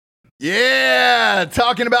Yeah,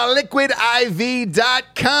 talking about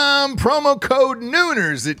liquidiv.com, promo code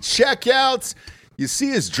Nooners at checkout. You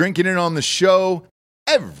see us drinking it on the show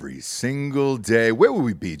every single day. Where would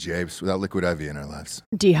we be, James, without Liquid IV in our lives?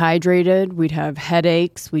 Dehydrated. We'd have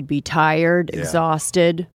headaches. We'd be tired,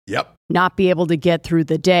 exhausted. Yep. Not be able to get through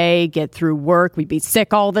the day, get through work. We'd be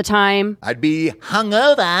sick all the time. I'd be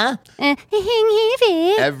hungover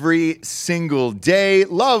every single day.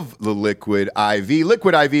 Love the Liquid IV.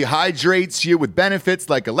 Liquid IV hydrates you with benefits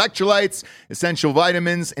like electrolytes, essential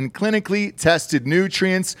vitamins, and clinically tested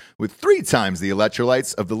nutrients with 3 times the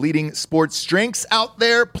electrolytes of the leading sports drinks out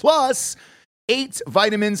there, plus 8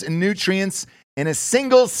 vitamins and nutrients in a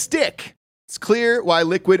single stick. It's clear why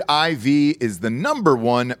Liquid IV is the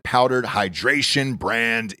 #1 powdered hydration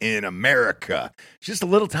brand in America. It's just a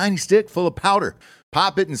little tiny stick full of powder.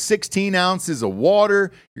 Pop it in 16 ounces of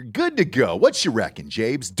water. You're good to go. What you reckon,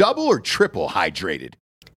 Jabes? Double or triple hydrated?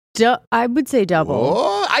 I would say double.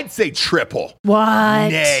 Oh, I'd say triple. What?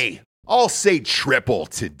 Nay, I'll say triple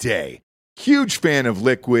today. Huge fan of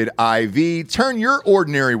Liquid IV. Turn your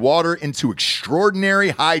ordinary water into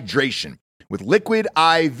extraordinary hydration. With Liquid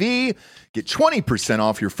IV, get 20%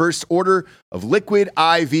 off your first order of Liquid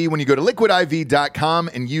IV when you go to liquidiv.com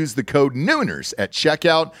and use the code Nooners at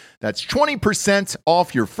checkout. That's 20%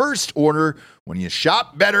 off your first order when you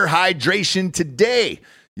shop better hydration today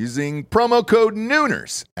using promo code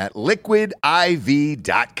Nooners at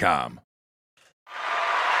liquidiv.com.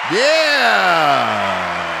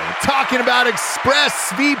 Yeah! Talking about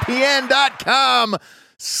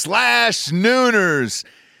expressvpn.com/Nooners.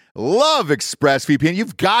 Love ExpressVPN.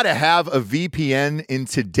 You've got to have a VPN in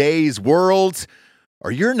today's world,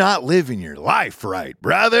 or you're not living your life right,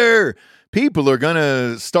 brother. People are going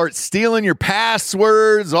to start stealing your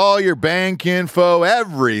passwords, all your bank info,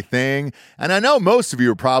 everything. And I know most of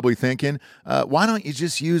you are probably thinking, why don't you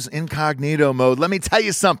just use incognito mode? Let me tell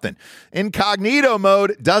you something. Incognito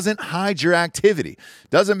mode doesn't hide your activity.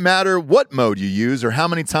 Doesn't matter what mode you use or how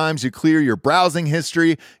many times you clear your browsing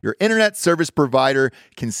history, your internet service provider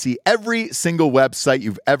can see every single website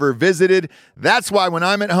you've ever visited. That's why when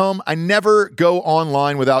I'm at home, I never go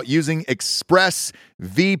online without using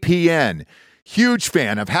ExpressVPN. Huge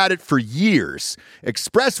fan. I've had it for years.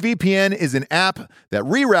 ExpressVPN is an app that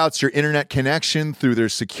reroutes your internet connection through their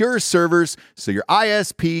secure servers so your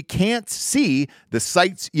ISP can't see the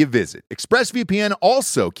sites you visit. ExpressVPN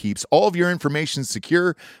also keeps all of your information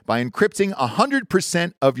secure by encrypting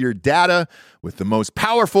 100% of your data with the most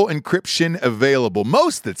powerful encryption available.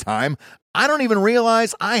 Most of the time, I don't even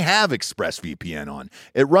realize I have ExpressVPN on.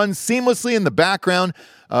 It runs seamlessly in the background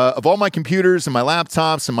of all my computers and my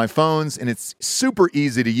laptops and my phones, and it's super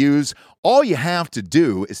easy to use. All you have to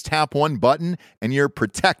do is tap one button and you're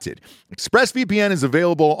protected. ExpressVPN is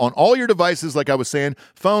available on all your devices, like I was saying,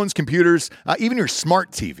 phones, computers, even your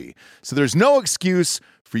smart TV. So there's no excuse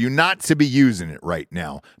for you not to be using it right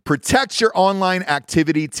now. Protect your online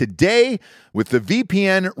activity today with the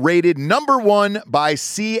VPN rated #1 by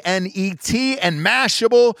CNET and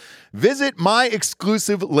Mashable. Visit my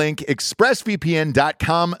exclusive link,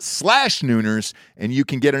 expressvpn.com/Nooners, and you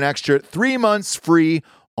can get an extra 3 months free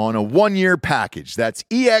on a 1-year package. That's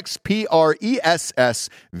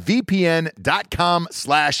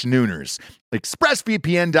expressvpn.com/Nooners.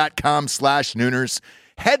 expressvpn.com/Nooners.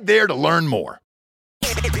 Head there to learn more.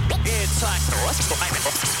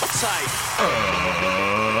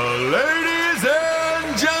 Ladies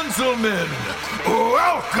and gentlemen,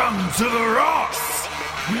 welcome to the Ross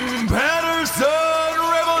Patterson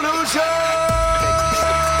Revolution!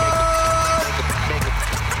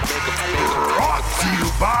 Brought to you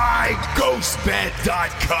by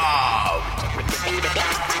GhostBed.com.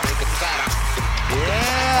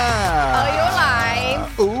 Yeah! Oh, you're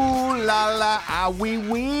live. Ooh la la, ah wee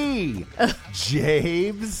wee.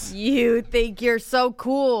 James. You think you're so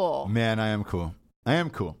cool. Man, I am cool. I am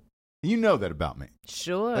cool. You know that about me.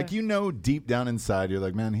 Sure. Like, you know deep down inside, you're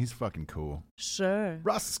like, man, he's fucking cool. Sure.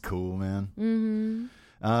 Ross is cool, man. Mm-hmm.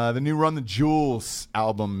 The new Run the Jewels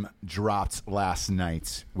album dropped last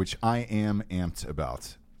night, which I am amped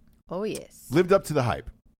about. Oh, yes. Lived up to the hype.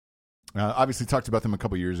 Obviously talked about them a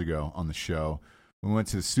couple years ago on the show. We went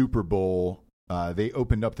to the Super Bowl. They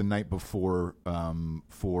opened up the night before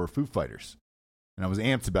for Foo Fighters. And I was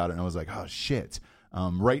amped about it, and I was like, oh, shit.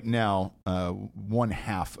 Right now, one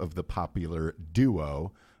half of the popular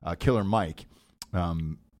duo, Killer Mike,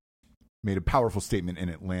 made a powerful statement in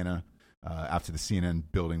Atlanta after the CNN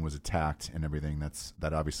building was attacked and everything.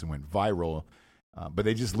 That obviously went viral. But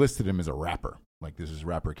they just listed him as a rapper. Like, this is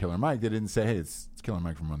rapper Killer Mike. They didn't say, hey, it's Killer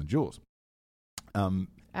Mike from Run the Jewels.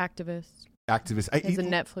 Activist. Activist. He has a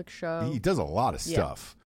Netflix show. He does a lot of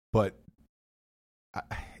stuff. but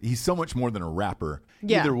he's so much more than a rapper.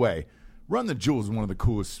 Yeah. Either way, Run the Jewels is one of the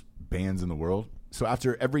coolest bands in the world. So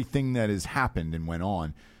after everything that has happened and went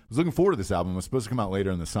on, I was looking forward to this album. It was supposed to come out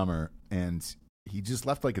later in the summer, and he just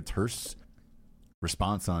left like a terse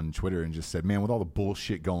response on Twitter and just said, man, with all the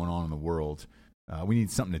bullshit going on in the world, we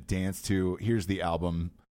need something to dance to. Here's the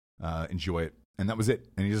album. Enjoy it. And that was it.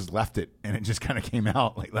 And he just left it. And it just kind of came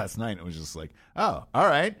out like last night. It was just like, oh, all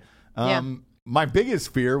right. My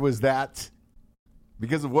biggest fear was that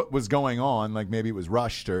because of what was going on, like maybe it was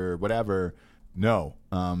rushed or whatever. No,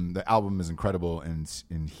 the album is incredible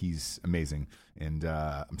and he's amazing. And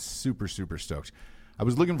I'm super, super stoked. I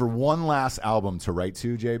was looking for one last album to write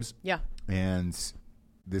to, Jabes. Yeah. And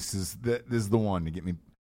this is the one to get me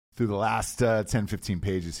through the last 10, 15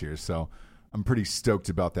 pages here. So I'm pretty stoked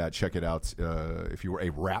about that. Check it out if you were a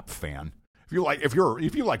rap fan. If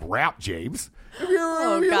you like rap, James. If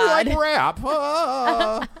you like rap.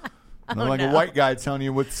 I'm like a white guy telling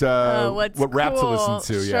you what rap cool. to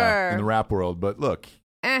listen to, sure. in the rap world. But look,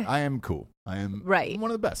 I am cool. I am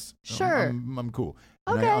one of the best. Sure. I'm cool.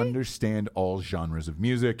 Okay. And I understand all genres of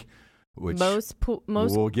music, which most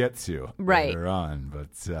we'll get to later on.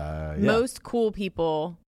 But most cool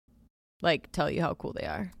people like tell you how cool they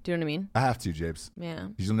are. Do you know what I mean? I have to, Japes. Yeah.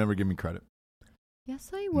 Because you'll never give me credit.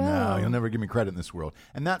 Yes, I will. No, you'll never give me credit in this world.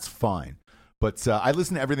 And that's fine. But I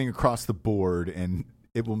listen to everything across the board, and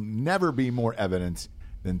it will never be more evident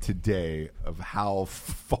than today of how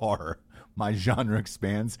far my genre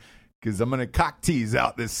expands. Because I'm going to cock tease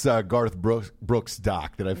out this Garth Brooks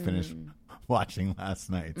doc that I finished watching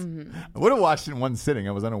last night. I would have watched it in one sitting.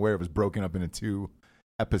 I was unaware it was broken up into 2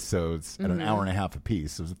 episodes at an hour and a half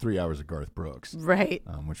apiece. It was 3 hours of Garth Brooks. Right.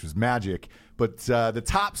 Which was magic. But the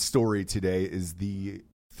top story today is the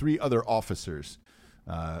 3 other officers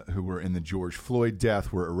who were in the George Floyd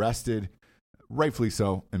death were arrested, rightfully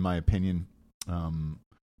so, in my opinion.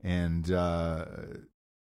 And I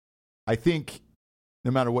think no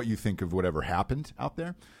matter what you think of whatever happened out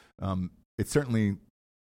there, it certainly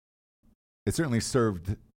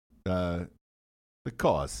served the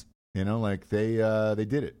cause. You know, like they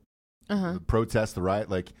did it. The protest, the riot,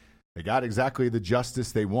 like they got exactly the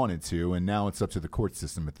justice they wanted to, and now it's up to the court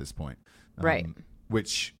system at this point. Right.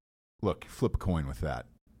 Which, look, flip a coin with that.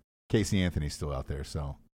 Casey Anthony's still out there,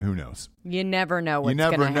 so who knows? You never know what's going to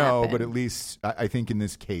happen. You never know, but at least I think in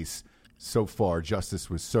this case, so far, justice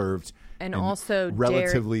was served. And also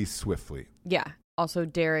relatively swiftly. Yeah. Also,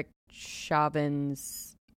 Derek Chauvin's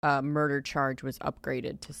murder charge was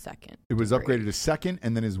upgraded to second. It was upgraded to second,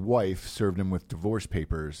 and then his wife served him with divorce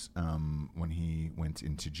papers when he went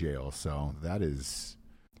into jail. So that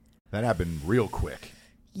happened real quick.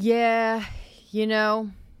 Yeah, you know.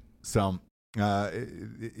 So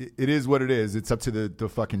it is what it is. It's up to the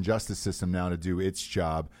fucking justice system now to do its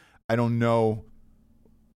job. I don't know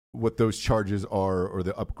what those charges are or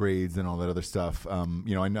the upgrades and all that other stuff.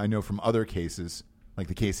 You know, I know from other cases, like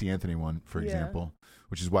the Casey Anthony one, for example,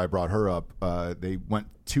 which is why I brought her up. They went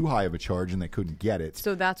too high of a charge and they couldn't get it.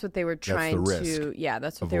 So that's what they were trying to. Yeah,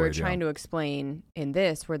 that's what they were trying to explain in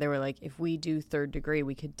this, where they were like, if we do third degree,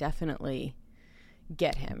 we could definitely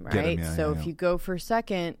get him, right? If you go for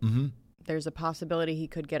second, there's a possibility he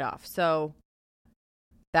could get off. So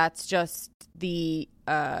that's just the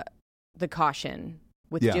caution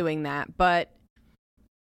with doing that. But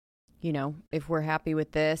you know, if we're happy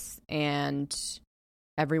with this and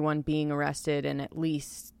everyone being arrested and at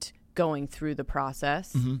least going through the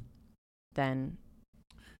process, then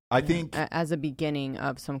I think as a beginning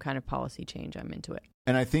of some kind of policy change, I'm into it.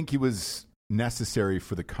 And I think he was necessary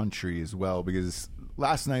for the country as well, because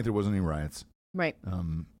last night there wasn't any riots. Right.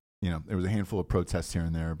 You know, there was a handful of protests here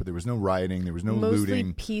and there, but there was no rioting. There was no mostly looting.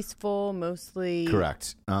 Mostly peaceful, mostly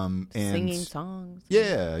correct. And singing songs.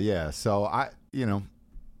 Yeah. So I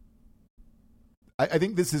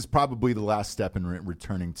think this is probably the last step in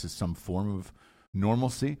returning to some form of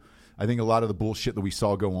normalcy. I think a lot of the bullshit that we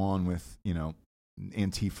saw go on with, you know,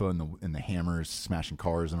 Antifa and the hammers smashing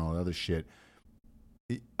cars and all that other shit,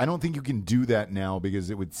 I don't think you can do that now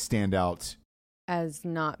because it would stand out as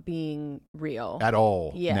not being real at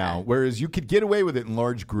all. Yeah. Now, whereas you could get away with it in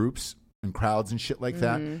large groups and crowds and shit like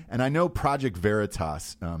that. And I know Project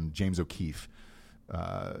Veritas, James O'Keefe,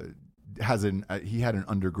 he had an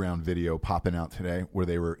underground video popping out today where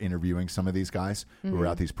they were interviewing some of these guys who were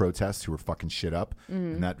at these protests who were fucking shit up.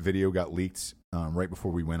 And that video got leaked right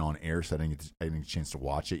before we went on air, so I didn't get a chance to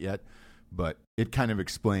watch it yet. But it kind of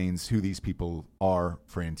explains who these people are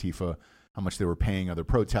for Antifa, how much they were paying other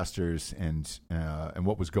protesters, and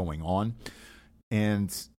what was going on. And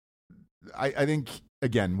I think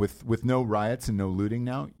again, with no riots and no looting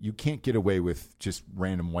now, you can't get away with just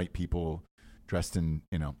random white people dressed in,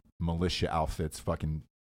 militia outfits fucking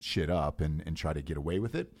shit up and try to get away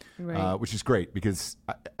with it, right. Which is great because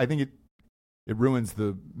I think it ruins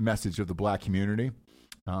the message of the black community,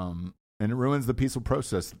 and it ruins the peaceful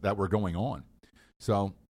process that we're going on.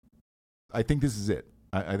 So I think this is it.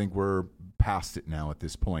 I think we're past it now at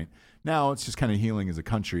this point. Now it's just kind of healing as a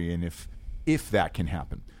country, and if that can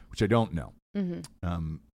happen, which I don't know,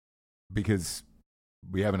 because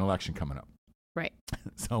we have an election coming up. Right.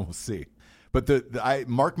 So we'll see. But I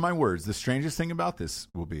mark my words, the strangest thing about this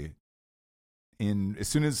will be as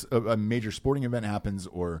soon as a major sporting event happens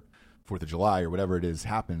or 4th of July or whatever it is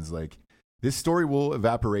happens, like this story will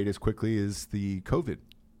evaporate as quickly as the COVID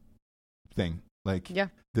thing. Like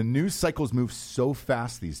the news cycles move so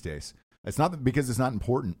fast these days. It's not because it's not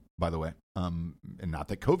important, by the way, and not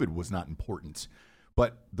that COVID was not important,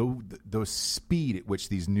 but the speed at which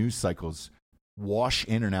these news cycles wash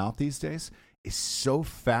in and out these days is so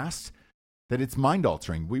fast that it's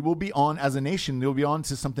mind-altering. We will be on, as a nation, we'll be on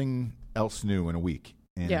to something else new in a week.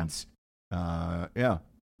 And,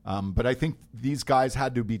 but I think these guys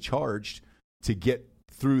had to be charged to get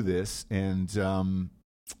through this and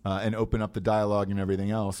open up the dialogue and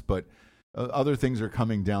everything else. But other things are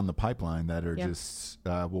coming down the pipeline that are just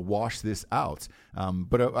will wash this out.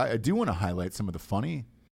 But I do want to highlight some of the funny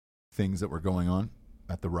things that were going on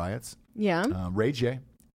at the riots. Yeah. Ray J.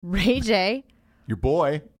 Your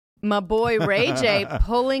boy. My boy Ray J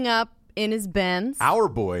pulling up in his Benz. Our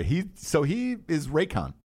boy. He is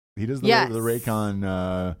Raycon. He does the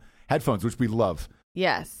Raycon headphones, which we love.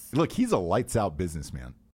 Yes. Look, he's a lights out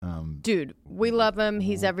businessman. Dude, we love him.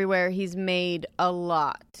 He's everywhere. He's made a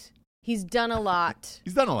lot. He's done a lot.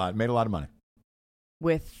 He's done a lot. Made a lot of money.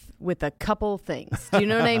 With a couple things. Do you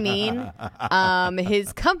know what I mean?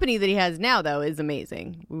 His company that he has now, though, is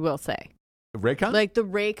amazing, we will say. Raycon? Like the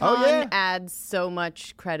Raycon adds so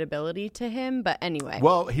much credibility to him. But anyway.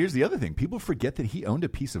 Well, here's the other thing. People forget that he owned a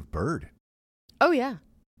piece of Bird. Oh, yeah.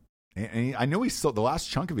 And I know he sold the last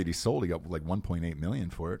chunk of it. He sold. He got like $1.8 million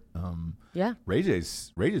for it. Ray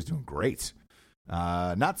J's doing great.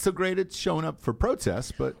 Not so great at showing up for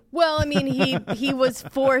protests, but well, I mean, he was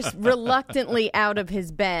forced reluctantly out of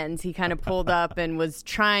his Benz. He kind of pulled up and was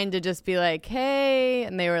trying to just be like, "Hey,"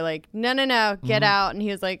 and they were like, "No, get out." And he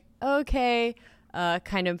was like, "Okay,"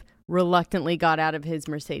 kind of reluctantly got out of his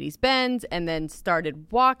Mercedes Benz and then started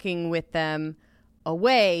walking with them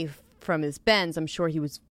away from his Benz. I'm sure he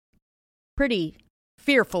was pretty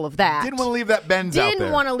fearful of that. Didn't want to leave that Benz out there.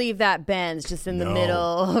 Didn't want to leave that Benz just in the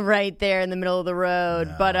middle, right there in the middle of the road.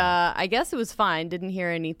 No. But I guess it was fine. Didn't hear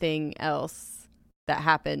anything else that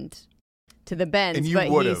happened to the Benz. And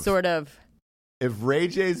but he sort of... If Ray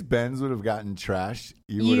J's Benz would have gotten trashed,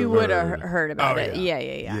 you would have heard about it.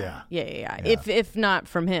 Yeah. If not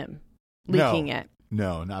from him leaking it.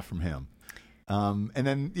 No, not from him. And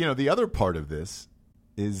then, the other part of this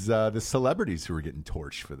is the celebrities who are getting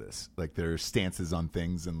torched for this, like their stances on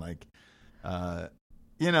things and like, as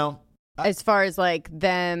far as like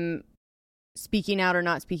them speaking out or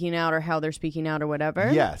not speaking out or how they're speaking out or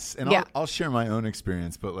whatever. Yes. And I'll share my own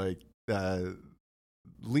experience, but like,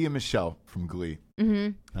 Lea Michele from Glee,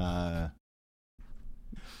 who,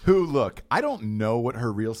 look, I don't know what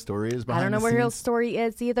her real story is behind I don't know the what scenes. her real story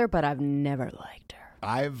is either, but I've never liked her.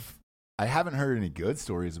 I haven't heard any good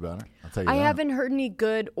stories about her. I'll tell you I that. haven't heard any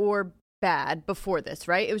good or bad before this,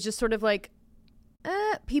 right? It was just sort of like,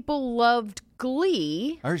 people loved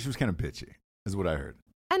Glee. I heard she was kind of bitchy, is what I heard.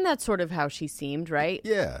 And that's sort of how she seemed, right?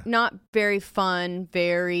 Yeah. Not very fun,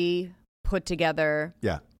 very put together.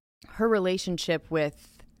 Yeah. Her relationship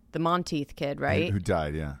with the Monteith kid, right? Who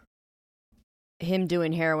died, yeah. Him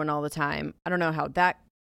doing heroin all the time. I don't know how that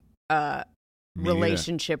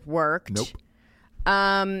relationship worked. Nope.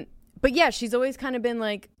 But yeah, she's always kind of been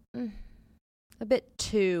like a bit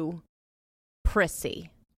too prissy,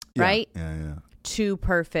 right? Yeah. Too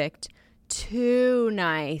perfect, too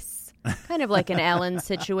nice. Kind of like an Ellen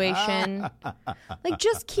situation. Like,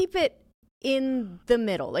 just keep it in the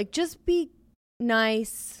middle. Like, just be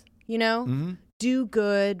nice, Mm-hmm. Do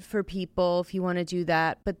good for people if you want to do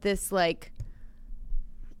that. But this, like,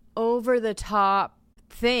 over-the-top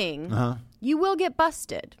thing, you will get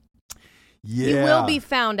busted. Yeah. You will be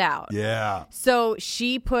found out. Yeah. So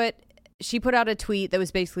she put out a tweet that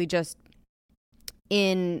was basically just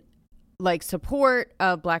in like support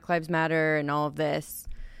of Black Lives Matter and all of this.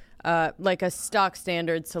 Like a stock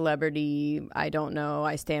standard celebrity, I don't know,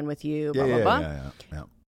 I stand with you, blah, blah, blah.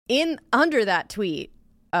 Yeah. Under that tweet,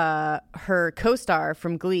 her co-star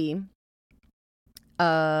from Glee,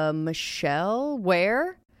 Michelle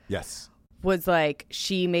Ware, yes, was like,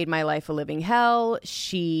 she made my life a living hell.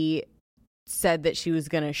 She said that she was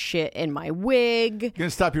going to shit in my wig. I'm going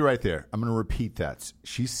to stop you right there. I'm going to repeat that.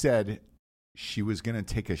 She said she was going to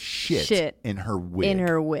take a shit in her wig. In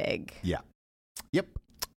her wig. Yeah. Yep.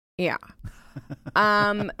 Yeah.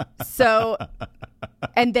 So,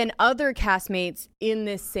 and then other castmates in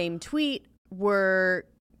this same tweet were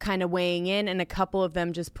kind of weighing in, and a couple of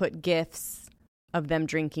them just put GIFs of them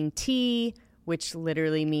drinking tea, which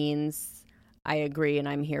literally means I agree and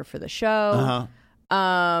I'm here for the show.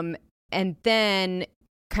 And then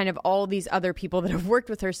kind of all these other people that have worked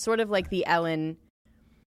with her, sort of like the Ellen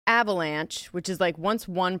avalanche, which is like once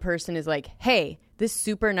one person is like, hey, this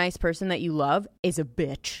super nice person that you love is a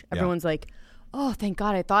bitch. Everyone's like, oh, thank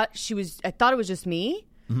God. I thought it was just me.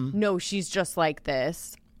 No, she's just like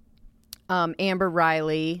this. Amber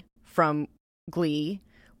Riley from Glee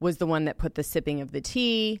was the one that put the sipping of the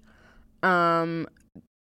tea.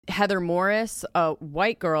 Heather Morris, a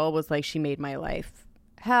white girl, was like, she made my life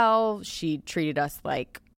hell. She treated us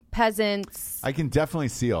like peasants. I can definitely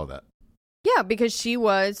see all that. Yeah, because she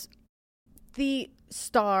was the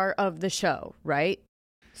star of the show, right?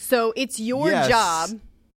 So it's your job,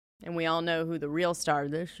 and we all know who the real star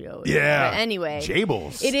of this show is. Yeah. But anyway,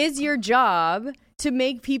 Jables. It is your job to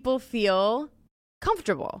make people feel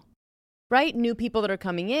comfortable. Right? New people that are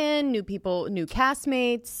coming in, new people, new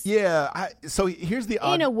castmates. Yeah. So here's the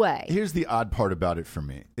odd... In a way. Here's the odd part about it for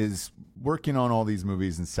me is working on all these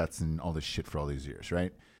movies and sets and all this shit for all these years,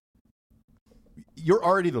 right? You're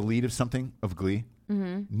already the lead of something, of Glee.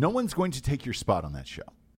 No one's going to take your spot on that show.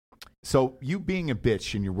 So you being a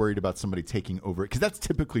bitch and you're worried about somebody taking over it, because that's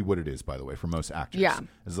typically what it is, by the way, for most actors. Yeah.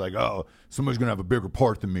 It's like, oh, somebody's going to have a bigger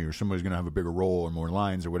part than me, or somebody's going to have a bigger role or more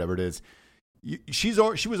lines or whatever it is. She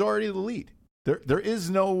was already the lead. There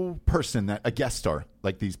is no person that a guest star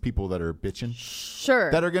like these people that are bitching,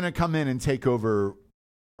 that are going to come in and take over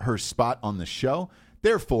her spot on the show.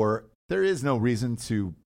 Therefore, there is no reason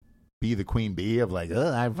to be the queen bee of like,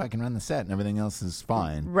 oh, I fucking run the set and everything else is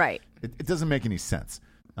fine. Right. It doesn't make any sense.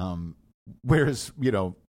 Whereas,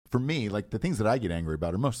 for me, like the things that I get angry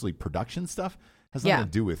about are mostly production stuff. Has nothing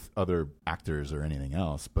to do with other actors or anything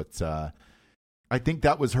else. But I think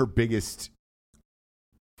that was her biggest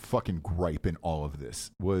fucking gripe in all of this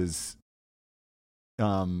was,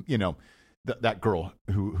 that girl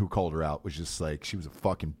who called her out was just like, she was a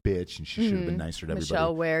fucking bitch and she should have been nicer to everybody.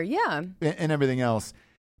 Michelle Ware, yeah. And everything else.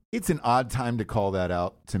 It's an odd time to call that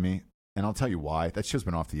out to me. And I'll tell you why. That show's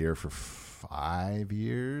been off the air for 5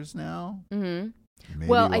 years now. Maybe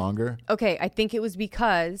longer. I think it was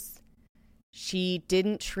because she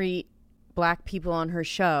didn't treat black people on her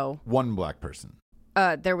show. One black person.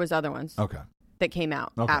 There was other ones. Okay. That came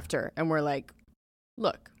out after, and we're like,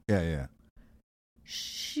 look. Yeah.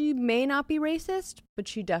 She may not be racist, but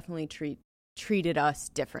she definitely treated us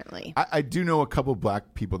differently. I do know a couple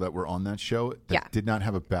black people that were on that show that did not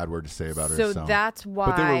have a bad word to say about her. So that's why.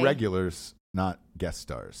 But they were regulars, not guest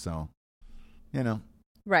stars. So,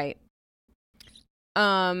 Right.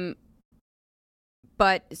 But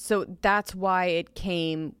so that's why it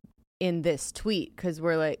came in this tweet,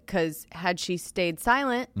 because had she stayed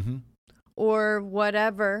silent or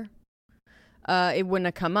whatever, it wouldn't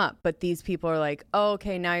have come up. But these people are like, oh,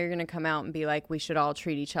 okay, now you're going to come out and be like, we should all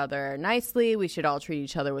treat each other nicely. We should all treat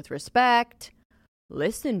each other with respect.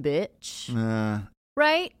 Listen, bitch.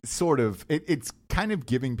 Right? Sort of. It's kind of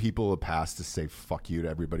giving people a pass to say fuck you to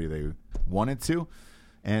everybody they wanted to.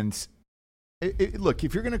 And look,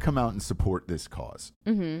 if you're going to come out and support this cause,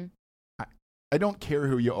 I don't care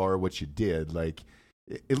who you are, what you did. Like,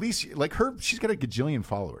 at least, like her, she's got a gajillion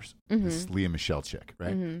followers. This Leah Michelle chick,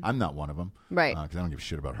 right? I'm not one of them. Right. Because I don't give a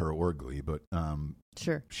shit about her or Glee, but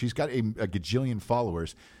sure. She's got a gajillion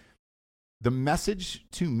followers. The message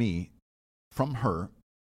to me from her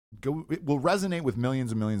it will resonate with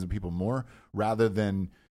millions and millions of people more rather than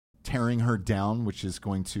tearing her down, which is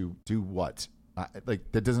going to do what?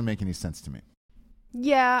 That doesn't make any sense to me.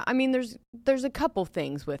 Yeah, I mean, there's a couple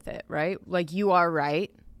things with it, right? Like, you are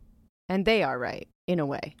right, and they are right in a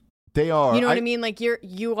way. They are. You know what I mean? Like,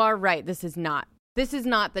 you are right. This is not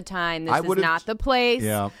the time. This is not the place.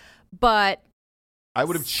 Yeah. But I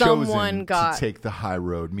would have chosen to take the high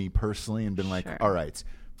road, me personally, and been like, all right,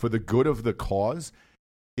 for the good of the cause,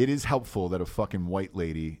 it is helpful that a fucking white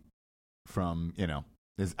lady from,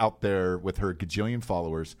 is out there with her gajillion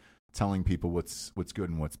followers telling people what's good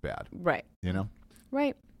and what's bad. Right.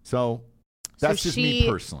 Right. So that's just me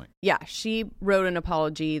personally. Yeah. She wrote an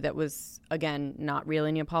apology that was, again, not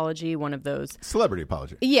really an apology, one of those. Celebrity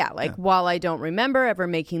apology. Yeah. While I don't remember ever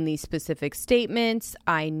making these specific statements,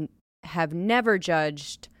 I have never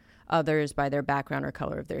judged others by their background or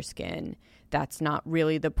color of their skin. That's not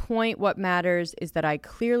really the point. What matters is that I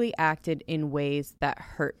clearly acted in ways that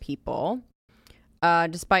hurt people.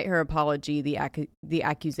 Despite her apology, the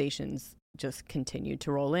accusations just continued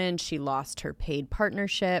to roll in. She lost her paid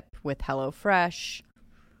partnership with HelloFresh.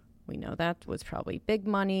 We know that was probably big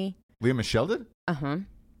money. Lea Michele did? Uh-huh.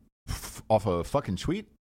 Off a fucking tweet?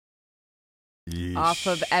 Yeesh. Off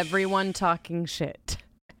of everyone talking shit.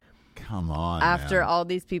 Come on, after man. All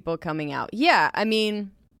these people coming out. Yeah, I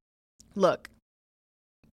mean, look.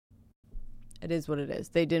 It is what it is.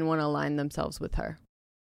 They didn't want to align themselves with her.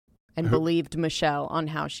 And believed Michelle on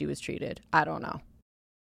how she was treated. I don't know.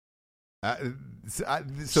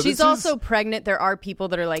 So she's also pregnant. There are people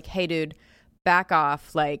that are like, hey, dude, back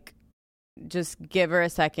off. Like, just give her a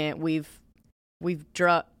second. We've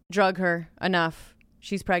drug her enough.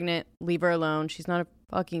 She's pregnant. Leave her alone. She's not a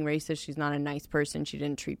fucking racist. She's not a nice person. She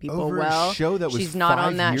didn't treat people Over well. A show that was she's not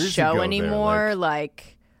on that show anymore. There,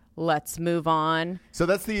 like, let's move on. So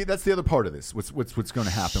that's the other part of this. What's going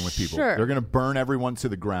to happen with people? Sure. They're going to burn everyone to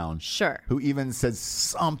the ground. Sure. Who even says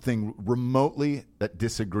something remotely that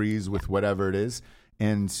disagrees with whatever it is,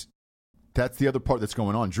 and that's the other part that's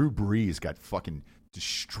going on. Drew Brees got fucking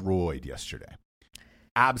destroyed yesterday.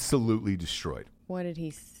 Absolutely destroyed. What did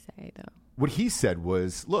he say though? What he said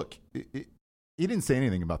was, look, he didn't say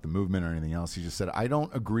anything about the movement or anything else. He just said, I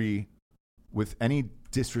don't agree with any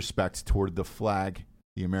disrespect toward the flag,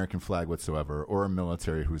 the American flag whatsoever, or a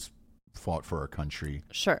military who's fought for our country.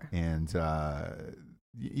 Sure. And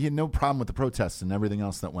he had no problem with the protests and everything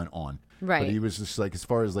else that went on. Right. But he was just like, as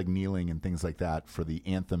far as like kneeling and things like that for the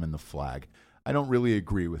anthem and the flag, I don't really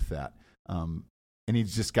agree with that. And he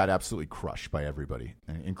just got absolutely crushed by everybody,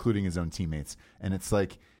 including his own teammates. And it's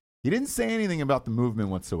like, he didn't say anything about the movement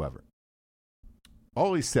whatsoever.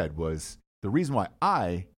 All he said was, the reason why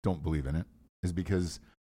I don't believe in it is because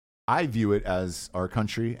I view it as our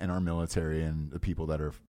country and our military and the people that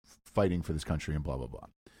are fighting for this country and blah, blah, blah.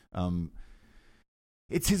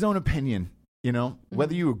 It's his own opinion, you know,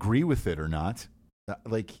 whether you agree with it or not.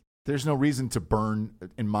 Like, there's no reason to burn,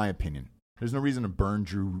 in my opinion, there's no reason to burn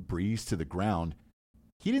Drew Brees to the ground.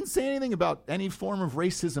 He didn't say anything about any form of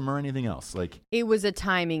racism or anything else. Like, it was a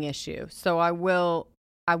timing issue. So I will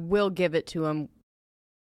give it to him.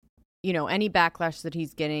 You know, any backlash that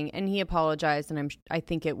he's getting, and he apologized, and I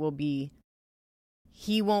think it will be.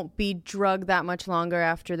 He won't be drugged that much longer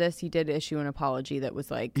after this. He did issue an apology that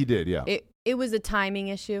was like, he did, yeah. It was a timing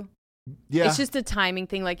issue. Yeah, it's just a timing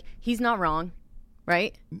thing. Like, he's not wrong,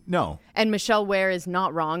 right? No. And Michelle Ware is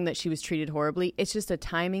not wrong that she was treated horribly. It's just a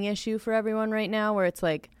timing issue for everyone right now, where it's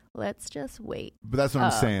like, let's just wait. But that's what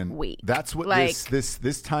I'm saying. Wait. That's what like,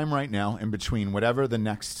 this time right now, in between whatever the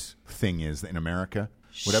next thing is in America,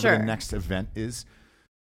 whatever the next event is,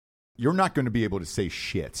 you're not going to be able to say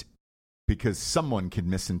shit because someone can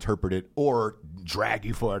misinterpret it or drag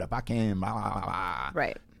you for it.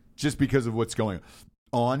 Right. Just because of what's going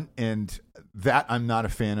on. And that I'm not a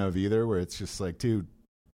fan of either, where it's just like, dude,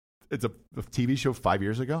 it's a TV show 5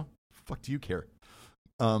 years ago. Fuck do you care?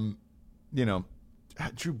 You know,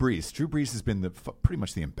 Drew Brees has been pretty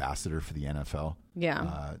much the ambassador for the NFL.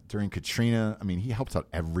 Yeah. During Katrina, I mean, he helped out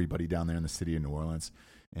everybody down there in the city of New Orleans.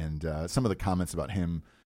 And some of the comments about him,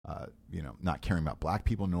 you know, not caring about black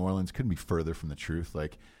people in New Orleans couldn't be further from the truth.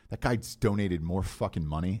 Like, that guy's donated more fucking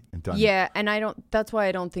money and done. Yeah, and that's why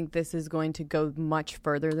I don't think this is going to go much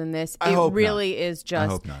further than this. I hope really not. Is just, I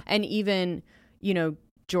hope not. And even, you know,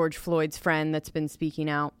 George Floyd's friend that's been speaking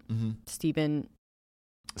out, Stephen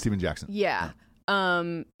Jackson. Yeah.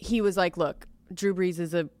 He was like, look, Drew Brees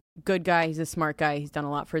is a good guy. He's a smart guy. He's done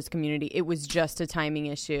a lot for his community. It was just a timing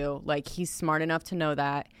issue. Like, he's smart enough to know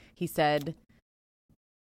that. He said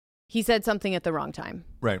something at the wrong time.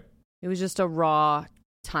 Right. It was just a raw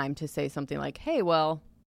time to say something like, hey, well,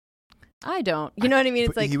 I don't. You know what I mean?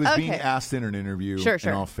 It's like, he was okay. being asked in an interview. Sure. In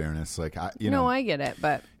all fairness, like, I get it,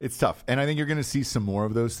 but it's tough. And I think you're going to see some more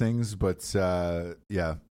of those things. But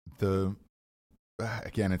yeah,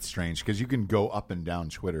 again, it's strange because you can go up and down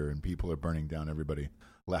Twitter and people are burning down everybody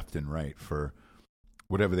left and right for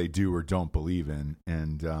whatever they do or don't believe in.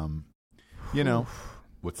 And, you know,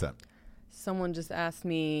 what's that? Someone just asked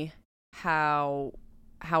me how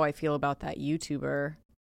I feel about that YouTuber,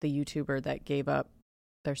 the YouTuber that gave up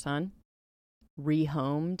their son,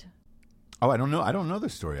 rehomed. Oh, I don't know. I don't know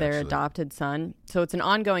this story. Their adopted son. So it's an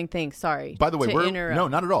ongoing thing. Sorry. By the way, no,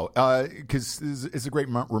 not at all. Because it's a great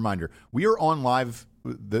reminder. We are on live.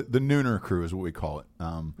 The Nooner crew is what we call it.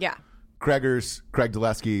 Yeah. Craig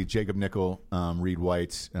Dulesky, Jacob Nickel, Reed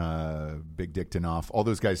White, Big Dick Danoff, all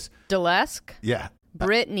those guys. Dulesque? Yeah.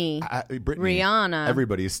 Brittany, Rihanna,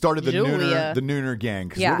 everybody started the Julia. Nooner gang.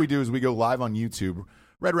 Because what we do is we go live on YouTube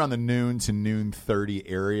right around the noon to noon 30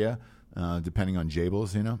 area, depending on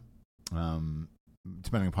Jables,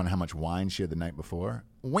 depending upon how much wine she had the night before.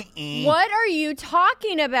 What are you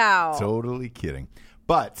talking about? Totally kidding.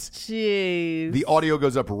 But jeez, the audio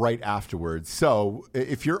goes up right afterwards. So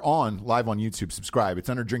if you're live on YouTube, subscribe. It's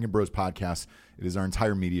under Drinking Bros Podcast. It is our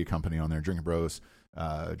entire media company on there. Drinking Bros,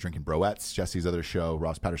 Drinking Broettes, Jesse's other show,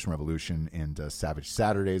 Ross Patterson Revolution, and Savage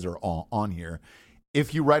Saturdays are all on here.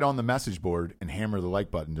 If you write on the message board and hammer the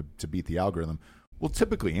like button to beat the algorithm, we'll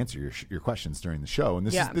typically answer your questions during the show. And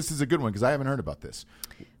this is a good one because I haven't heard about this.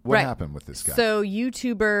 What happened with this guy? So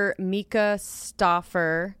YouTuber Mika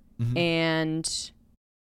Stauffer and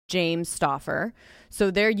James Stauffer.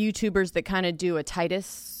 So they're YouTubers that kind of do a Titus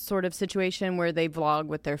sort of situation where they vlog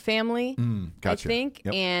with their family, gotcha. I think.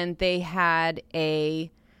 Yep. And they had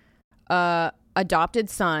a adopted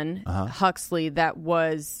son, Huxley, that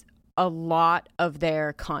was a lot of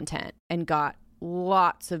their content and got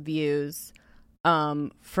lots of views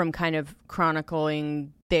from kind of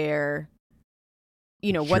chronicling their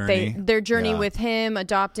journey. their journey with him,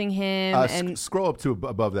 adopting him. And scroll up to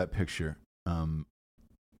above that picture.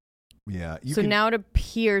 Now it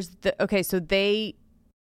appears that so they.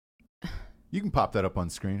 You can pop that up on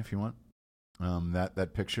screen if you want.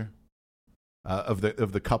 That picture of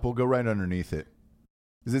the couple. Go right underneath it,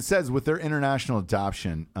 because it says with their international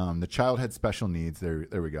adoption, the child had special needs. There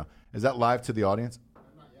we go. Is that live to the audience?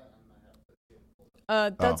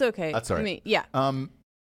 That's okay. That's all right. I mean, yeah.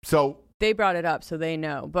 So they brought it up, so they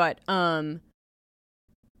know. But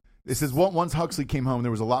it says once Huxley came home,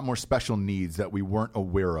 there was a lot more special needs that we weren't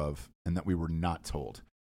aware of and that we were not told.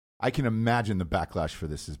 I can imagine the backlash for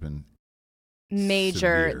this has been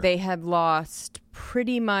major. Severe. They have lost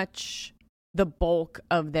pretty much the bulk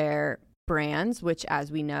of their brands, which,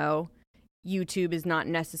 as we know, YouTube is not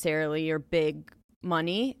necessarily your big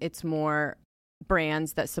money. It's more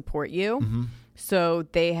brands that support you. So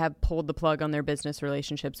they have pulled the plug on their business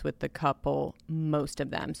relationships with the couple, most of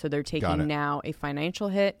them. So they're taking now a financial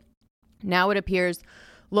hit. Now it appears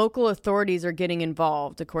local authorities are getting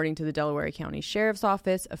involved. According to the Delaware County Sheriff's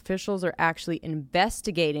Office, officials are actually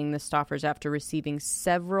investigating the Stauffers after receiving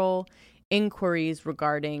several inquiries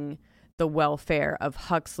regarding the welfare of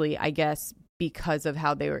Huxley, I guess, because of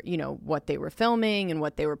how they were, what they were filming and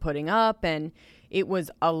what they were putting up. And it was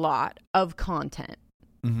a lot of content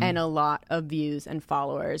and a lot of views and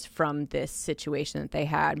followers from this situation that they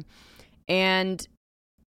had. And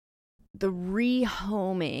the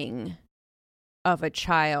rehoming of a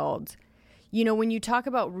child, when you talk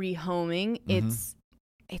about rehoming,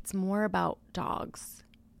 it's more about dogs.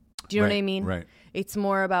 Do you know what I mean? Right. It's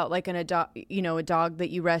more about like a dog that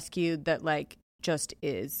you rescued that like just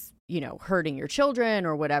is, hurting your children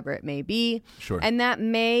or whatever it may be. Sure. And that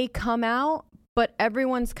may come out, but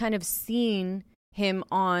everyone's kind of seen him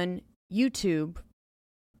on YouTube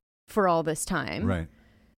for all this time. Right.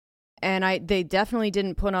 And they definitely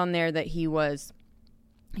didn't put on there that he was,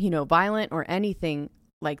 violent or anything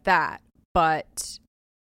like that. But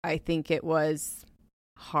I think it was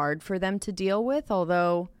hard for them to deal with,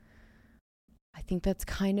 although I think that's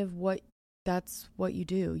kind of what you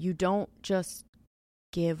do. You don't just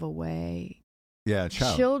give away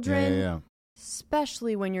children,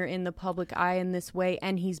 especially when you're in the public eye in this way,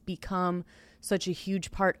 and he's become such a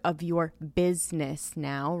huge part of your business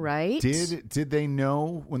now, right? Did they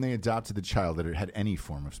know when they adopted the child that it had any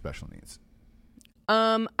form of special needs?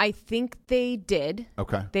 I think they did.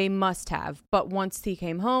 Okay. They must have. But once he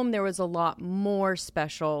came home, there was a lot more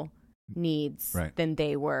special needs than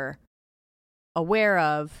they were aware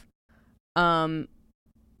of. But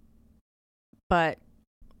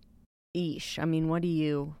eesh, I mean, what do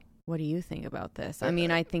you think about this? I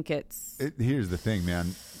mean, I think here's the thing,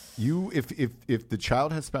 man. If the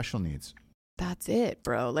child has special needs, that's it,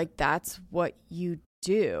 bro. Like, that's what you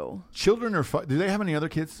do. Children are do they have any other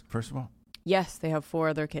kids, first of all? Yes, they have 4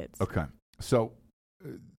 other kids. Okay. So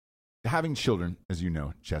having children, as you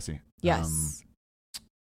know, Jesse, yes,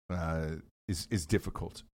 is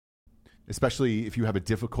difficult, especially if you have a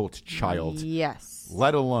difficult child. Yes.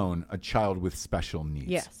 Let alone a child with special needs.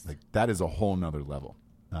 Yes. Like, that is a whole nother level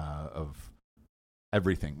of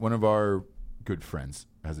everything. One of our good friends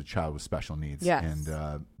has a child with special needs. Yes.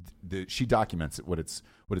 And she documents it, what it's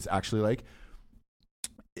actually like.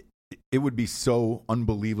 It would be so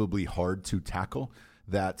unbelievably hard to tackle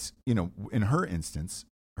that, in her instance,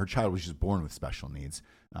 her child was just born with special needs.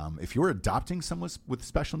 If you're adopting someone with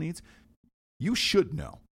special needs, you should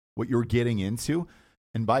know what you're getting into.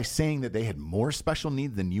 And by saying that they had more special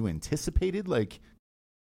needs than you anticipated, like,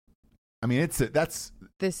 I mean,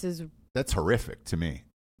 that's horrific to me.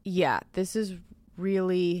 Yeah, this is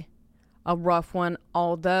really a rough one.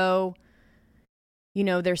 Although, you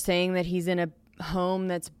know, they're saying that he's in a home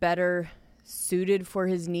that's better suited for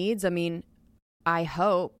his needs. I mean, I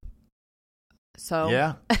hope so.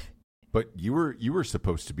 Yeah, but you were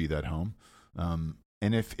supposed to be that home.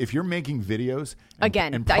 And if you're making videos and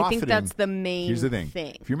I think that's the main here's the thing.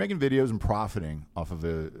 thing. If you're making videos and profiting off of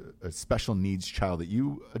a special needs child that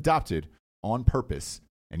you adopted on purpose,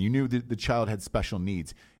 and you knew that the child had special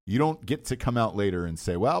needs, you don't get to come out later and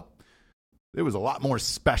say, well, it was a lot more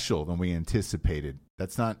special than we anticipated.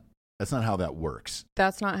 That's not how that works.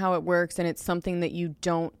 That's not how it works, and it's something that you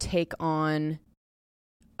don't take on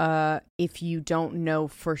if you don't know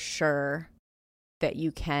for sure that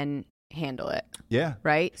you can handle it. Yeah.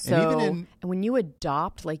 Right? So and when you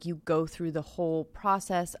adopt, like, you go through the whole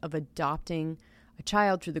process of adopting a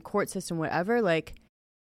child through the court system, whatever, like,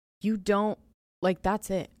 you don't, like, that's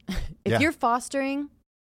it. If you're fostering,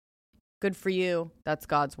 good for you. That's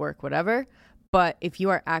God's work, whatever. But if you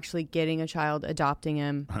are actually getting a child, adopting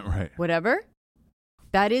him, right, whatever,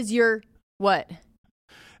 that is your what?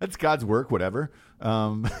 That's God's work, whatever.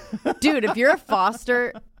 Dude, if you're a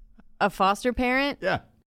foster parent, yeah.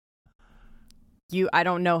 I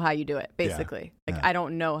don't know how you do it, basically. Yeah. Like, I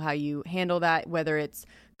don't know how you handle that, whether it's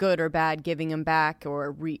good or bad, giving them back,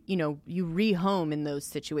 or, you rehome in those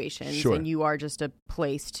situations. Sure. And you are just a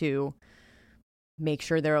place to make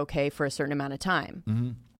sure they're okay for a certain amount of time. Mm-hmm.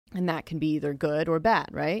 And that can be either good or bad,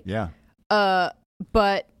 right? Yeah.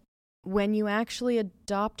 But when you actually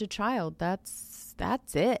adopt a child, that's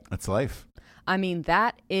it. That's life. I mean,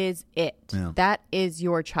 that is it. Yeah. That is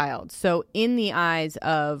your child. So in the eyes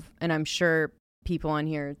of, and I'm sure people on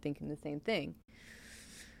here are thinking the same thing,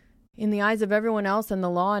 in the eyes of everyone else and the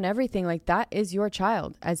law and everything, like, that is your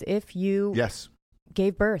child, as if you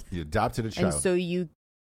gave birth. You adopted a child. And so you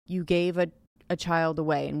gave a child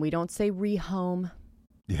away. And we don't say rehome.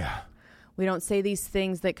 Yeah. We don't say these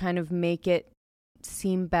things that kind of make it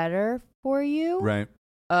seem better for you. Right.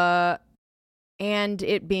 And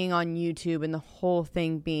it being on YouTube and the whole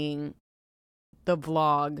thing being the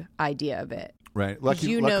vlog idea of it. Right.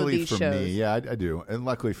 Luckily for me, yeah, I do. And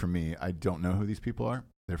luckily for me, I don't know who these people are.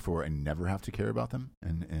 Therefore, I never have to care about them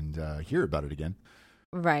and hear about it again.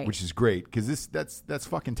 Right. Which is great, because that's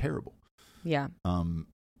fucking terrible. Yeah.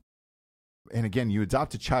 And again, you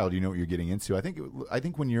adopt a child, you know what you're getting into. I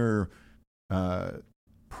think when you're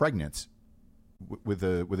pregnant with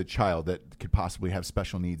a child that could possibly have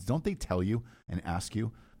special needs, don't they tell you and ask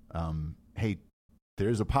you, hey,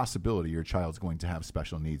 there's a possibility your child's going to have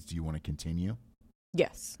special needs. Do you want to continue?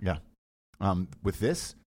 Yes. Yeah. With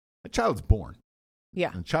this, a child's born.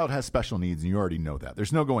 Yeah. And the child has special needs, and you already know that.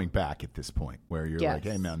 There's no going back at this point where you're like,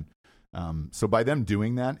 hey, man. So by them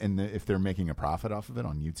doing that, and if they're making a profit off of it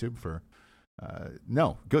on YouTube for,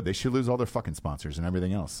 no, good. They should lose all their fucking sponsors and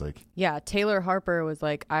everything else. Like, yeah. Taylor Harper was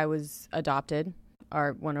like, I was adopted.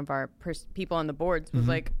 One of our people on the boards was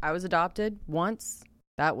like, I was adopted once.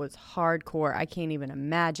 That was hardcore. I can't even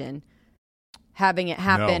imagine having it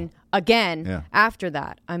happen again after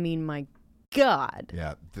that. I mean, my God.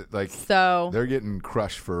 Yeah. So they're getting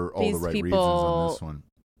crushed for all the right reasons on this one.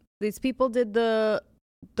 These people did the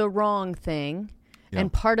wrong thing. Yeah.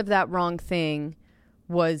 And part of that wrong thing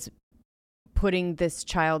was putting this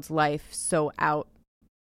child's life so out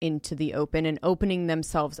into the open and opening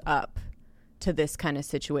themselves up to this kind of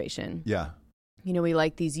situation. Yeah. You know, we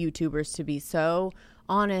like these YouTubers to be so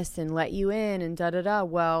honest and let you in and da-da-da.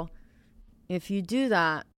 Well, if you do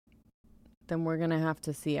that, then we're going to have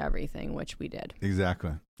to see everything, which we did.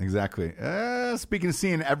 Exactly. Speaking of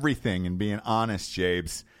seeing everything and being honest,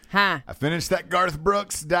 Jabes, I finished that Garth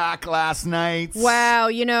Brooks doc last night. Wow,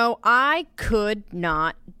 you know, I could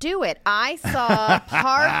not do it. I saw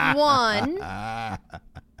part one.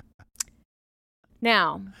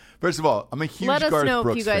 Now, first of all, I'm a huge Garth Brooks fan. Let us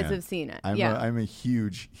know if you guys have seen it. I'm a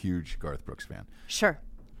huge Garth Brooks fan. Sure.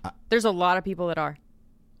 There's a lot of people that are.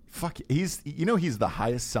 Fuck, he's the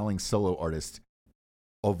highest selling solo artist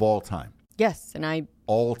of all time. Yes, and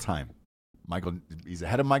all time. He's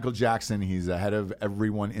ahead of Michael Jackson. He's ahead of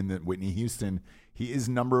everyone in the Whitney Houston. He is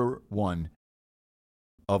number one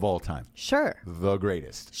of all time. Sure. The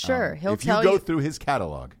greatest. Sure. If you go through his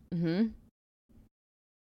catalog, it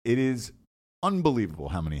is unbelievable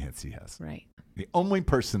how many hits he has. Right. The only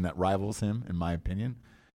person that rivals him, in my opinion,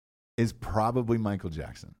 is probably Michael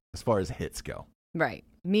Jackson as far as hits go. Right.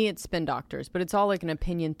 Me, it's Spin Doctors, but it's all like an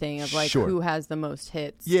opinion thing of like who has the most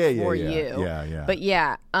hits for you. Yeah. But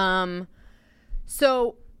yeah.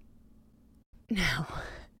 So now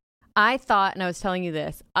I thought, and I was telling you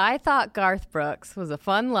this, I thought Garth Brooks was a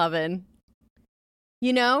fun-loving,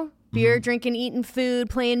 You know, beer, drinking, eating food,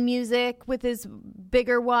 playing music with his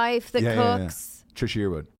bigger wife that cooks. Yeah.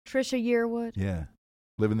 Trisha Yearwood. Yeah.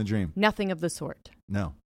 Living the dream. Nothing of the sort.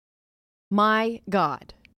 No. My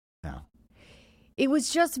God. No. It was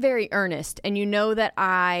just very earnest. And you know that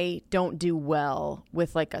I don't do well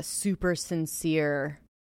with like a super sincere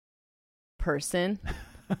person.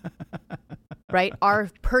 Right? Our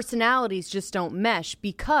personalities just don't mesh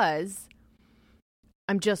because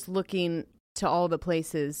I'm just looking to all the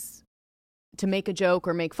places to make a joke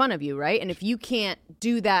or make fun of you, right? And if you can't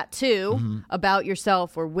do that too about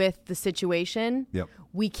yourself or with the situation,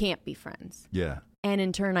 we can't be friends. Yeah. And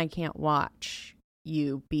in turn, I can't watch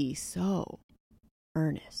you be so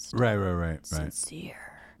earnest. Right.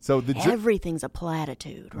 Sincere. So everything's a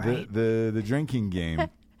platitude, right? The drinking game.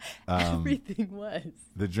 Everything was.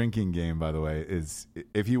 The drinking game, by the way, is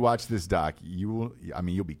if you watch this doc, you'll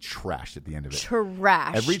be trashed at the end of it.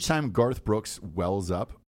 Trashed. Every time Garth Brooks wells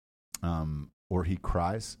up, or he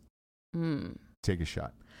cries, take a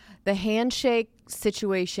shot. The handshake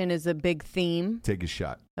situation is a big theme. Take a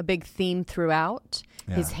shot. A big theme throughout.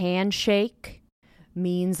 Yeah. His handshake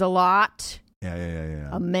means a lot. Yeah.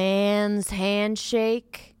 A man's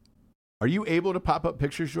handshake. Are you able to pop up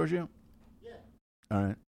pictures, Giorgio? Yeah. All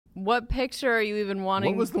right. What picture are you even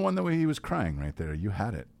wanting? What was the one that he was crying right there? You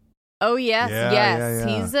had it. Oh, yes. Yeah.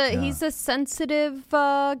 He's a sensitive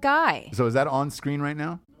guy. So is that on screen right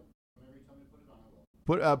now?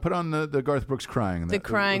 Put on the Garth Brooks crying. The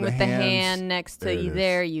crying with the hand next to you.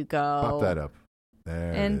 There you go. Pop that up.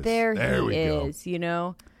 There he is. You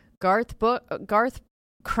know, Garth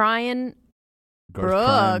crying.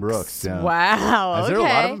 Brooks. Yeah. Wow. Is there a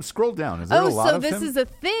lot of them? Scroll down. Is there a lot of him? So this is a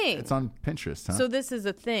thing. It's on Pinterest, huh? So this is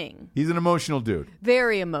a thing. He's an emotional dude.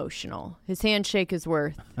 Very emotional. His handshake is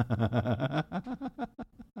worth.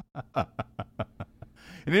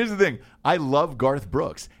 And here's the thing. I love Garth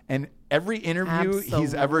Brooks. And every interview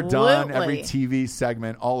he's ever done, every TV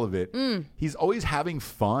segment, all of it, he's always having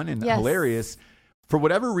fun and hilarious. For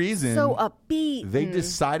whatever reason, so upbeat. They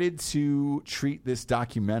decided to treat this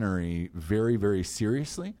documentary very, very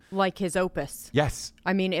seriously. Like his opus. Yes.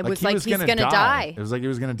 I mean, it was like he's going to die. It was like he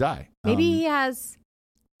was going to die. Maybe he has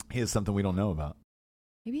something we don't know about.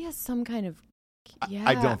 Maybe he has some kind of... Yeah.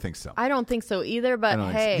 I don't think so. I don't think so either, but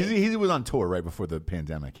hey. He was on tour right before the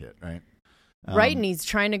pandemic hit, right? Right, and he's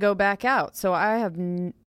trying to go back out. So I have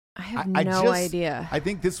no idea. I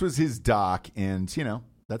think this was his doc, and, you know,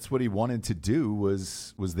 that's what he wanted to do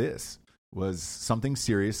was something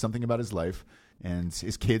serious, something about his life, and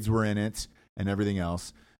his kids were in it and everything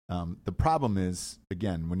else. The problem is,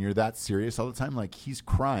 again, when you're that serious all the time, like he's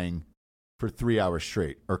crying for 3 hours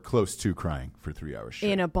straight, or close to crying for 3 hours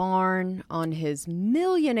straight. In a barn on his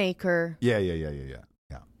 1,000,000-acre. Yeah.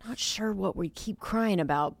 Not sure what we keep crying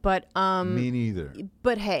about, but me neither.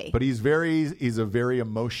 But hey, but he's a very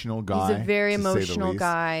emotional guy. He's a very emotional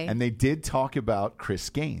guy, and they did talk about Chris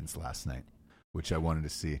Gaines last night, which I wanted to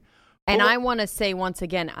see. And I want to say once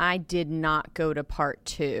again, I did not go to part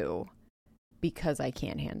 2 because I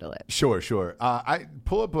can't handle it. Sure. I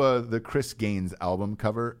pull up the Chris Gaines album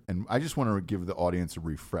cover, and I just want to give the audience a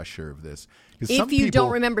refresher of this. If you don't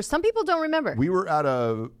remember, some people don't remember. We were at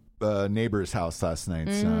a neighbor's house last night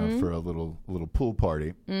for a little pool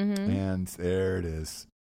party, and there it is.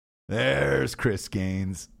 There's Chris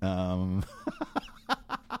Gaines. And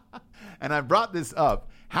I brought this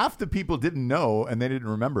up. Half the people didn't know, and they didn't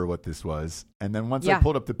remember what this was. And then once I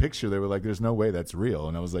pulled up the picture, they were like, there's no way that's real.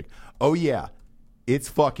 And I was like, oh, yeah, it's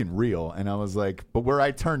fucking real. And I was like, but where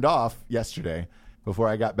I turned off yesterday before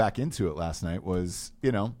I got back into it last night was,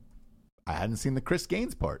 you know, I hadn't seen the Chris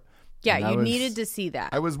Gaines part. Yeah, you needed to see that.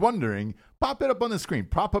 I was wondering, pop it up on the screen.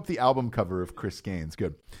 Prop up the album cover of Chris Gaines.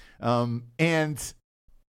 Good. And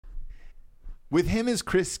with him as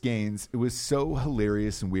Chris Gaines, it was so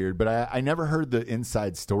hilarious and weird, but I never heard the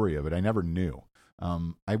inside story of it. I never knew.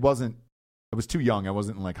 I was too young. I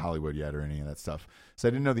wasn't in like Hollywood yet or any of that stuff. So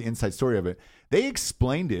I didn't know the inside story of it. They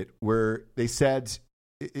explained it where they said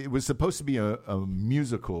it was supposed to be a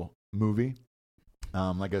musical movie.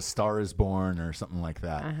 Like A Star Is Born or something like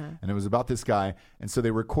that. And it was about this guy. And so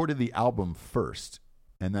they recorded the album first.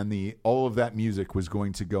 And then all of that music was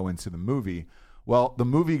going to go into the movie. Well, the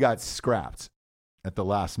movie got scrapped at the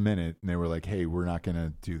last minute. And they were like, hey, we're not going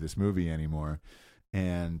to do this movie anymore.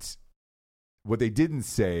 And what they didn't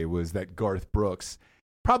say was that Garth Brooks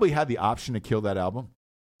probably had the option to kill that album.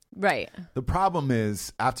 Right. The problem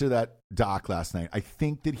is, after that doc last night, I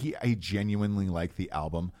think that he genuinely liked the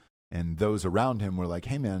album. And those around him were like,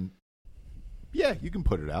 hey, man, yeah, you can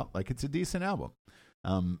put it out. Like, it's a decent album.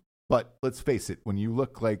 But let's face it, when you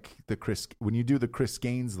look like when you do the Chris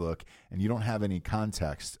Gaines look and you don't have any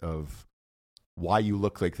context of why you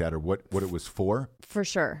look like that or what it was for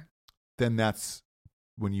sure, then that's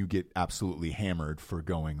when you get absolutely hammered for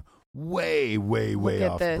going way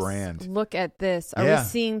off brand. Look at this. Are we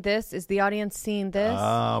seeing this? Is the audience seeing this?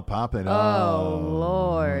 Oh, pop it. Oh,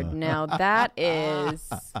 Lord. Now that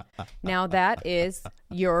is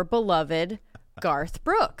your beloved Garth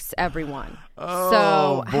Brooks, everyone. Oh,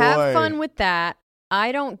 so have fun with that.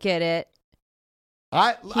 I don't get it.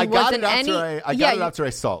 I got it after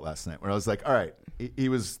I saw it last night, where I was like, all right,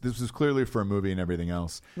 this was clearly for a movie and everything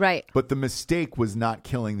else. Right. But the mistake was not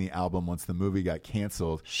killing the album once the movie got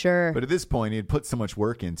canceled. Sure. But at this point, he had put so much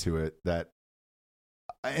work into it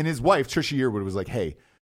and his wife, Trisha Yearwood, was like, hey,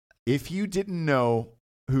 if you didn't know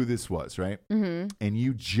who this was, right? Mm-hmm.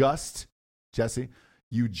 And Jesse,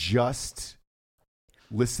 you just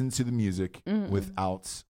listened to the music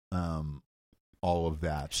without all of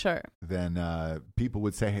that. Sure. Then people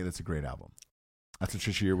would say, hey, that's a great album. That's what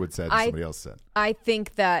Trisha Yearwood said. Somebody else said. I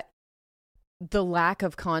think that the lack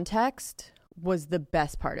of context was the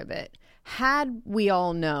best part of it. Had we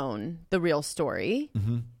all known the real story,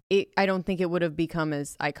 I don't think it would have become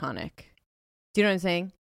as iconic. Do you know what I'm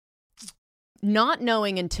saying? Not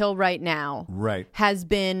knowing until right now has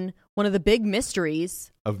been one of the big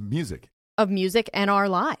mysteries of music and our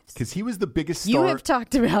lives. Because he was the biggest star. You have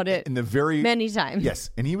talked about it many times. Yes,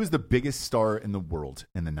 and he was the biggest star in the world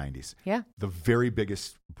in the 90s. Yeah. The very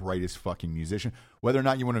biggest, brightest fucking musician. Whether or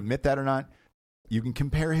not you want to admit that or not, you can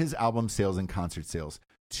compare his album sales and concert sales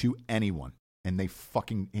to anyone, and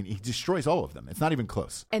he destroys all of them. It's not even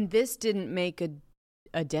close. And this didn't make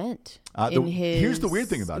a dent Here's the weird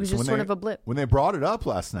thing about it. It was just sort of a blip. When they brought it up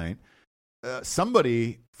last night,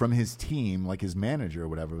 somebody from his team, like his manager or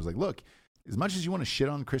whatever, was like, look, as much as you want to shit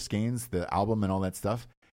on Chris Gaines, the album and all that stuff,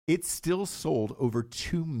 it still sold over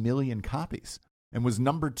 2 million copies and was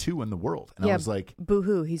number 2 in the world. And I was like,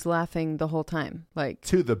 boo-hoo, he's laughing the whole time. Like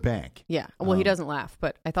to the bank. Yeah. Well, he doesn't laugh,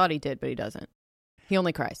 but I thought he did, but he doesn't. He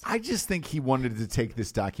only cries. I just think he wanted to take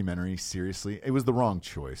this documentary seriously. It was the wrong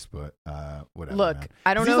choice, but whatever. Look, man.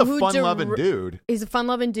 I don't know who... He's a fun-loving dude. He's a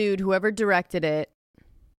fun-loving dude. Whoever directed it,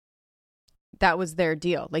 that was their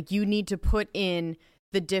deal. Like, you need to put in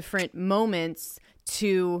the different moments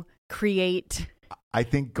to create. I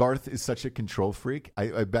think Garth is such a control freak.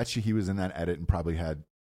 I bet you he was in that edit and probably had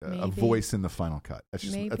a voice in the final cut.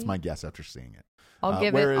 That's my guess after seeing it. I'll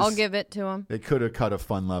give it to him. They could have cut a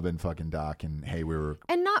fun-loving fucking doc, and hey, we were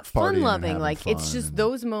and not fun-loving. Like it's just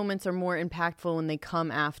those moments are more impactful when they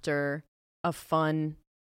come after a fun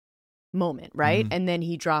moment, right? Mm-hmm. And then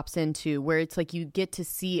he drops into where it's like you get to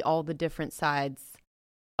see all the different sides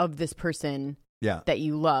of this person that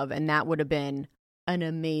you love, and that would have been an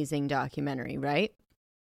amazing documentary, right?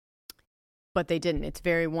 But they didn't. It's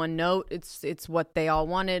very one note. It's what they all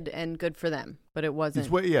wanted, and good for them. But it wasn't.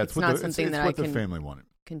 It's not something that I can the family wanted.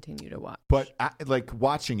 Continue to watch. But like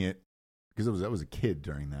watching it, because I was a kid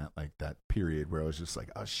during that period where I was just like,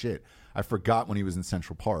 oh shit, I forgot when he was in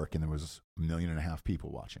Central Park and there was 1.5 million people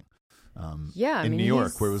watching. In New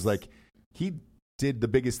York, where it was like he did the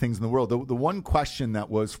biggest things in the world. The one question that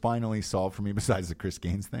was finally solved for me, besides the Chris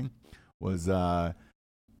Gaines thing, was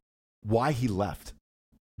why he left.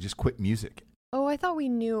 Just quit music. Oh, I thought we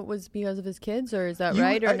knew it was because of his kids, or is that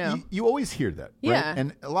right or no? You always hear that, yeah. Right?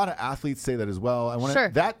 And a lot of athletes say that as well.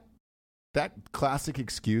 That classic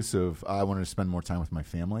excuse of I wanted to spend more time with my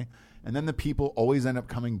family, and then the people always end up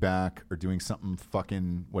coming back or doing something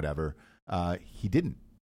fucking whatever. He didn't.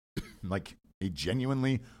 Like he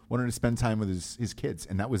genuinely wanted to spend time with his kids,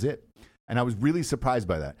 and that was it. And I was really surprised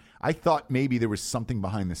by that. I thought maybe there was something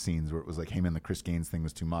behind the scenes where it was like, hey, man, the Chris Gaines thing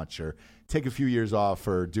was too much, or take a few years off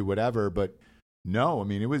or do whatever. But no, I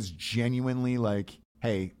mean, it was genuinely like,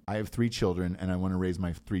 hey, I have 3 children and I want to raise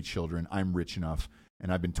my 3 children. I'm rich enough,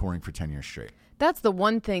 and I've been touring for 10 years straight. That's the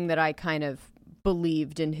one thing that I kind of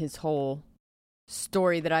believed in his whole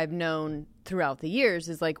story that I've known throughout the years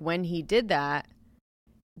is like when he did that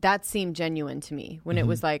seemed genuine to me when it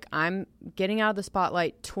was like, I'm getting out of the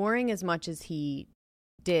spotlight, touring as much as he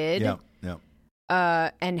did,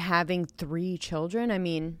 and having 3 children. I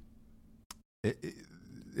mean,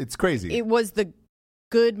 it's crazy. It was the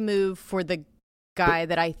good move for the guy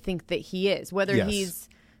that I think that he is. Whether he's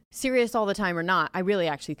serious all the time or not, I really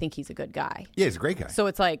actually think he's a good guy. Yeah, he's a great guy. So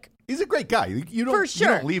it's like, he's a great guy. You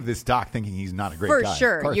don't leave this doc thinking he's not a great guy. For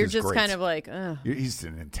sure. Garth You're just great. kind of like, he's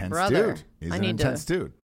an intense brother, dude. He's an intense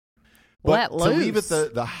dude. But to leave at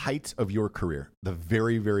the height of your career, the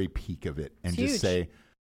very, very peak of it, and just say,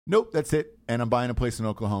 nope, that's it. And I'm buying a place in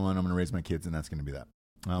Oklahoma, and I'm going to raise my kids, and that's going to be that.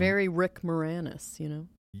 Very Rick Moranis, you know?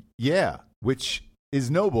 Yeah, which is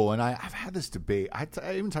noble. And I've had this debate. I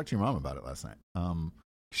even talked to your mom about it last night.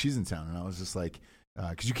 She's in town, and I was just like,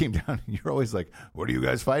 because you came down, and you're always like, "What are you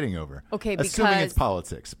guys fighting over?" Okay, assuming it's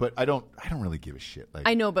politics, but I don't really give a shit. Like,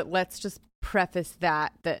 I know, but let's just preface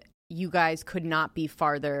that you guys could not be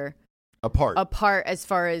farther apart as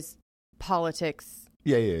far as politics.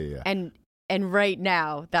 Yeah. And right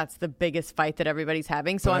now, that's the biggest fight that everybody's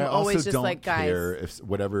having. So I'm always just like, guys, care if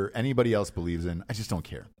whatever anybody else believes in, I just don't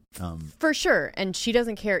care. For sure, and she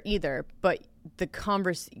doesn't care either. But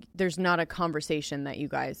there's not a conversation that you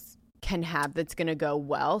guys can have that's going to go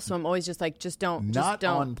well. So I'm always just like, just don't.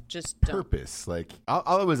 On purpose. Like all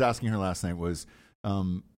I was asking her last night was,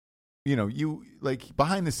 you like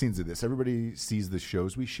behind the scenes of this, everybody sees the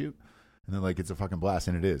shows we shoot. And they're like, it's a fucking blast.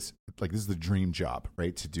 And it is. Like, this is the dream job,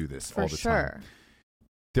 right? To do this all the time.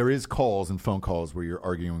 There is calls and phone calls where you're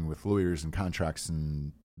arguing with lawyers and contracts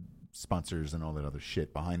and sponsors and all that other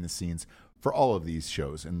shit behind the scenes for all of these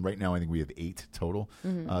shows. And right now, I think we have 8 total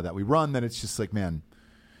that we run. That it's just like, man.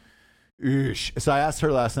 So I asked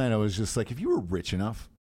her last night, I was just like, if you were rich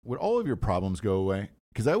enough, would all of your problems go away?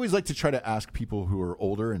 Because I always like to try to ask people who are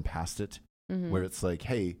older and past it, where it's like,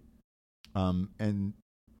 hey, and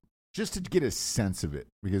just to get a sense of it,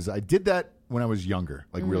 because I did that when I was younger,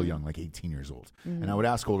 like real young, like 18 years old. And I would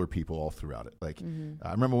ask older people all throughout it. Like,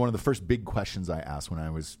 I remember one of the first big questions I asked when I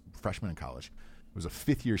was a freshman in college. It was a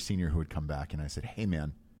 5th-year senior who had come back, and I said, hey,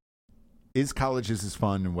 man, is college this is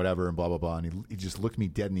fun and whatever and blah, blah, blah. And he just looked me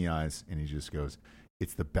dead in the eyes, and he just goes,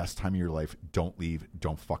 it's the best time of your life. Don't leave.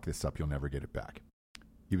 Don't fuck this up. You'll never get it back.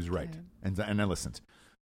 He was right. Okay. And I listened.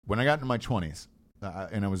 When I got into my 20s,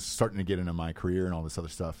 and I was starting to get into my career and all this other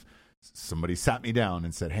stuff, somebody sat me down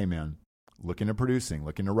and said, hey, man, look into producing,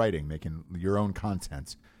 look into writing, making your own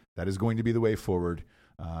content. That is going to be the way forward.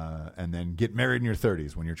 And then get married in your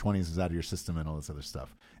 30s when your 20s is out of your system and all this other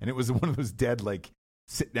stuff. And it was one of those dead, like,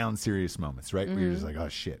 sit-down serious moments, right? Where you're just like, oh,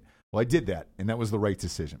 shit. Well, I did that, and that was the right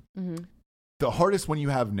decision. The hardest one you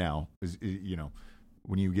have now is,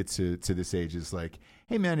 when you get to this age is like,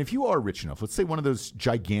 hey, man, if you are rich enough, let's say one of those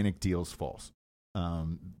gigantic deals falls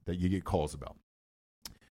that you get calls about.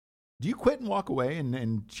 Do you quit and walk away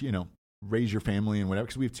and raise your family and whatever?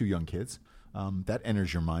 Because we have 2 young kids. That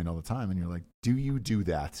enters your mind all the time. And you're like, do you do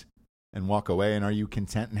that and walk away? And are you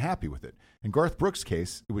content and happy with it? In Garth Brooks'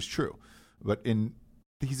 case, it was true. But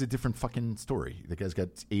he's a different fucking story. The guy's got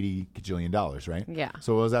 $80 gajillion, right? Yeah.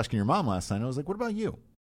 So I was asking your mom last night. I was like, what about you?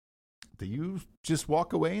 Do you just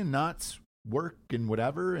walk away and not work and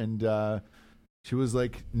whatever? And she was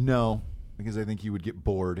like, no. Because I think you would get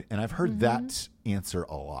bored. And I've heard that answer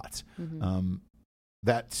a lot.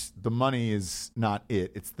 That the money is not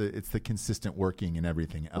it. It's the consistent working and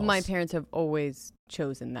everything else. My parents have always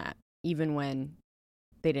chosen that, even when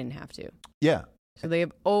they didn't have to. Yeah. So they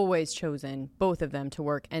have always chosen, both of them, to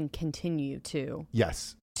work and continue to.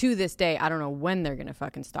 Yes. To this day, I don't know when they're going to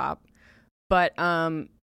fucking stop. But,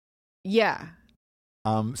 yeah.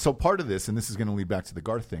 So part of this, and this is going to lead back to the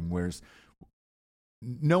Garth thing, whereas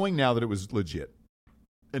knowing now that it was legit,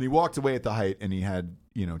 and he walked away at the height, and he had,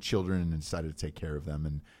 children and decided to take care of them,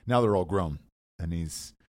 and now they're all grown, and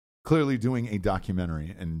he's clearly doing a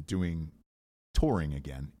documentary and doing touring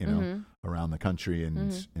again, around the country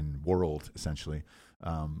and world, essentially.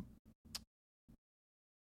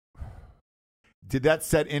 Did that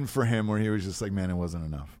set in for him where he was just like, man, it wasn't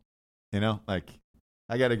enough? Like,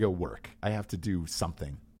 I got to go work. I have to do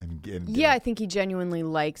something. I think he genuinely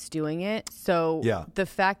likes doing it. So the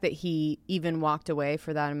fact that he even walked away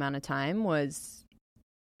for that amount of time was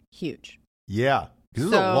huge. Yeah,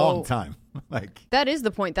 because it was a long time. Like, that is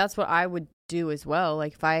the point. That's what I would do as well.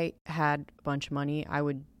 Like, if I had a bunch of money, I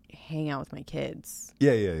would hang out with my kids.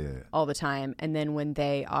 Yeah. All the time. And then when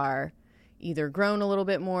they are either grown a little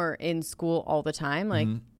bit more in school all the time, like,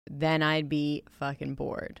 then I'd be fucking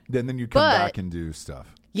bored. Then you come back and do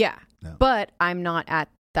stuff. Yeah. But I'm not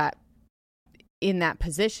in that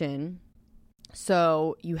position.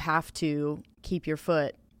 So you have to keep your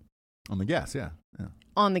foot on the gas. Yeah.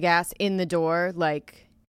 On the gas, in the door. Like,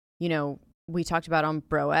 we talked about on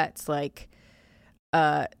Broettes, like,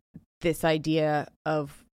 this idea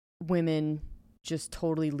of women just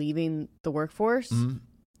totally leaving the workforce.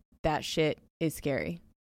 That shit is scary,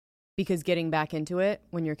 because getting back into it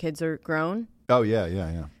when your kids are grown. Oh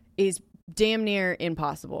yeah. Is damn near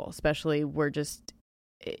impossible, especially we're just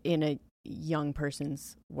in a young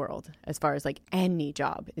person's world as far as like any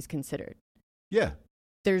job is considered. Yeah.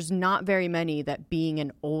 There's not very many that being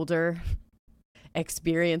an older,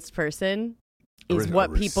 experienced person is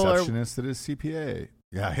what people are. Receptionist that is CPA.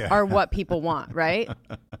 Yeah. Are what people want, right?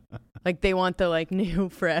 Like, they want the like new,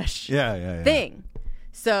 fresh thing.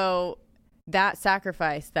 So that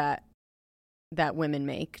sacrifice that women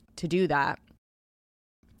make to do that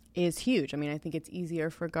is huge. I mean, I think it's easier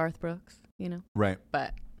for Garth Brooks, Right.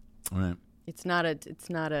 But right. It's not a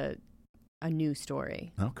new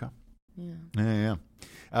story. Okay. Yeah.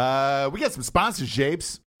 We got some sponsors,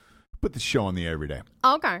 Japes. Put the show on the air every day.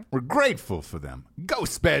 Okay. We're grateful for them.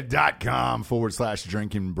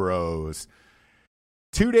 GhostBed.com/drinking bros.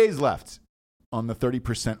 2 days left on the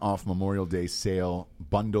 30% off Memorial Day sale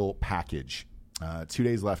bundle package. 2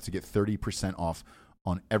 days left to get 30% off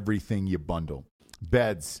on everything you bundle.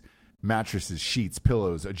 Beds, mattresses, sheets,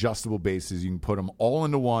 pillows, adjustable bases. You can put them all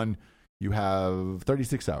into one. You have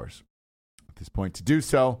 36 hours at this point to do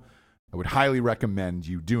so. I would highly recommend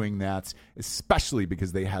you doing that, especially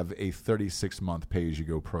because they have a 36-month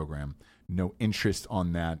pay-as-you-go program. No interest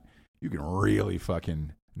on that. You can really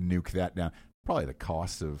fucking nuke that down. Probably the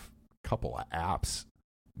cost of a couple of apps,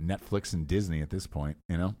 Netflix and Disney at this point,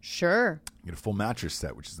 Sure. You get a full mattress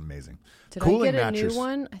set, which is amazing. Did I get a new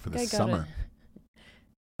one? For the summer.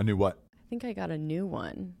 A new what? I think I got a new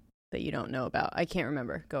one that you don't know about. I can't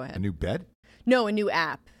remember. Go ahead. A new bed? No, a new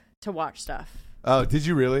app to watch stuff. Oh, did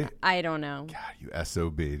you really? I don't know. God, you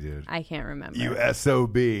SOB, dude. I can't remember. You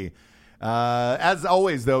SOB. As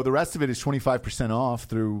always, though, the rest of it is 25% off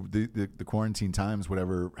through the quarantine times,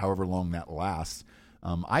 however long that lasts.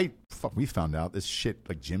 We found out this shit,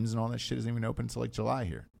 like gyms and all that shit, isn't even open until like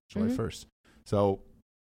July 1st. So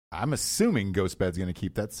I'm assuming GhostBed's going to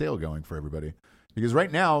keep that sale going for everybody. Because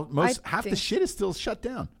right now, half the shit is still shut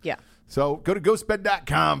down. Yeah. So go to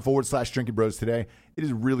ghostbed.com/drinking bros today. It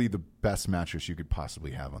is really the best mattress you could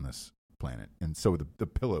possibly have on this planet. And so the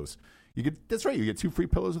pillows. That's right. You get 2 free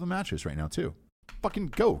pillows with a mattress right now, too. Fucking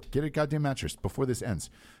go. Get a goddamn mattress before this ends.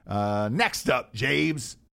 Next up,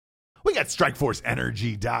 James, we got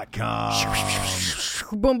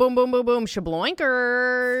StrikeForceEnergy.com. Boom, boom, boom, boom, boom.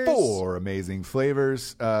 Shabloinkers. 4 amazing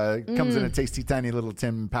flavors. Comes in a tasty, tiny little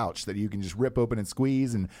tin pouch that you can just rip open and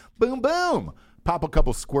squeeze and boom, boom. Pop a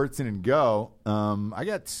couple squirts in and go. I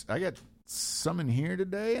got some in here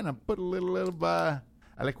today, and I put a little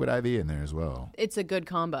Liquid IV in there as well. It's a good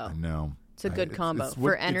combo. I know. It's a good combo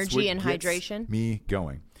for energy and hydration. Me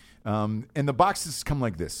going. And the boxes come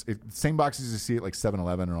like this. Same boxes you see at like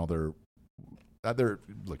 7-Eleven and all their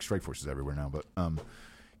like Strike Forces everywhere now. But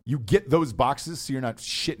you get those boxes so you're not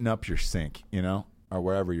shitting up your sink, or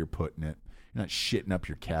wherever you're putting it. You're not shitting up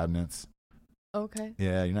your cabinets. Okay.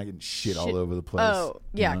 Yeah, you're not getting shit all over the place. Oh,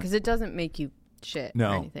 yeah, because it doesn't make you shit or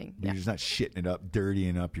anything. You're just not shitting it up,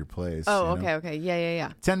 dirtying up your place. Oh, okay.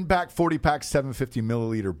 Yeah. 10-pack, 40-pack,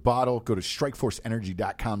 750-milliliter bottle. Go to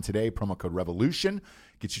StrikeForceEnergy.com today. Promo code REVOLUTION.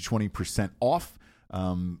 Get you 20% off.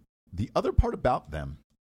 The other part about them,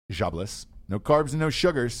 jobless, no carbs and no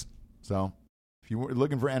sugars. So if you're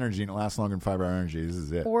looking for energy and it lasts longer than 5-hour energy, this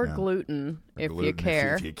is it. Or gluten, if you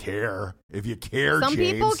care. If you care, Some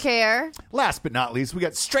James. people care. Last but not least, we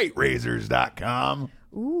got StraightRazors.com.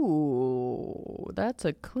 Ooh, that's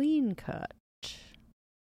a clean cut.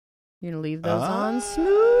 You're going to leave those on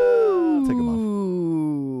smooth. Take them off.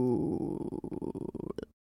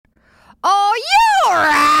 Oh, you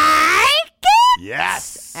right?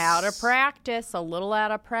 Yes. Out of practice, a little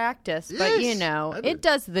out of practice, but it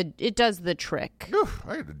does the trick. Oof,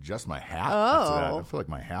 I had to adjust my hat. Oh, I feel like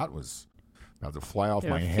my hat was about to fly off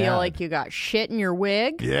my head. Feel like you got shit in your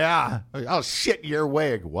wig? Yeah, I'll shit in your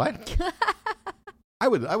wig. What? I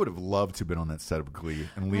would have loved to have been on that set of Glee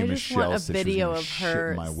and Lea Michele said she was going to shit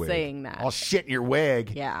in my wig. Saying that. I'll shit in your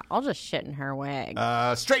wig. Yeah, I'll just shit in her wig.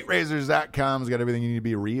 StraightRazors.com's got everything you need to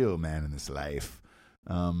be a real man in this life.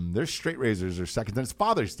 Their straight razors are second. It's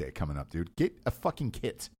Father's Day coming up, dude. Get a fucking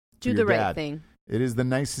kit. Do the right thing. It is the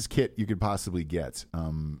nicest kit you could possibly get.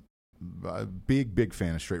 Big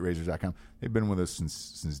fan of StraightRazors.com. They've been with us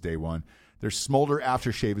since day one. Their Smolder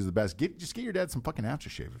aftershave is the best. Just get your dad some fucking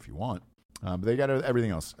aftershave if you want. But they got everything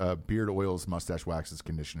else. Beard oils, mustache waxes,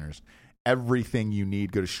 conditioners. Everything you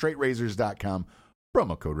need. Go to StraightRazors.com.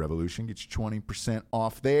 Promo code REVOLUTION. Get you 20%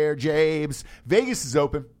 off there, Jabes. Vegas is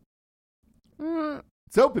open.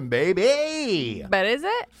 It's open, baby. But is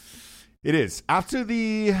it? It is. After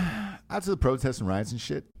the protests and riots and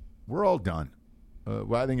shit, we're all done.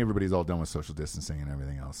 Well, I think everybody's all done with social distancing and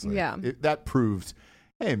everything else. That proved,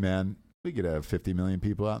 hey, man, we could have 50 million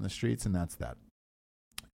people out in the streets, and that's that.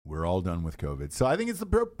 We're all done with COVID. So I think it's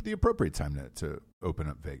the appropriate time to open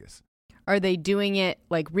up Vegas. Are they doing it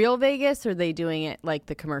like real Vegas, or are they doing it like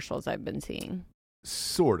the commercials I've been seeing?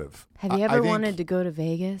 Sort of. Have you ever wanted to go to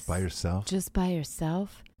Vegas? By yourself? Just by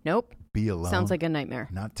yourself? Nope. Be alone. Sounds like a nightmare.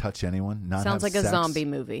 Not touch anyone. Not Sounds have like sex, a zombie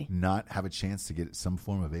movie. Not have a chance to get some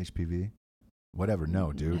form of HPV. Whatever.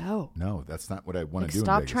 No, dude. No, that's not what I want to do in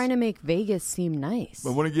Stop Vegas. trying to make Vegas seem nice. I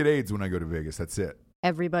want to get AIDS when I go to Vegas. That's it.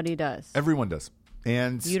 Everybody does. Everyone does.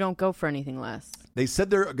 And you don't go for anything less. They said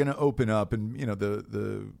they're going to open up, and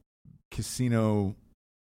the casino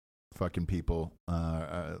fucking people,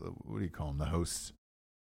 what do you call them? The hosts,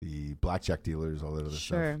 the blackjack dealers, all that other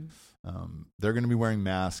stuff. They're going to be wearing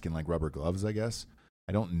masks and like rubber gloves, I guess.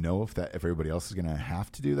 I don't know if everybody else is going to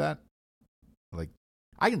have to do that. Like,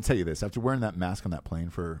 I can tell you this, after wearing that mask on that plane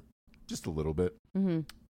for just a little bit,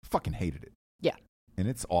 fucking hated it. Yeah. And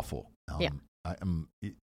it's awful.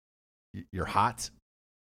 You're hot.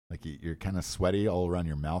 Like, you're kind of sweaty all around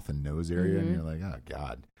your mouth and nose area, and you're like, oh,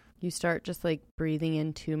 God. You start just, like, breathing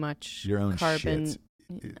in too much your own carbon.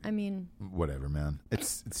 Shit. I mean. Whatever, man.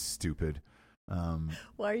 It's stupid.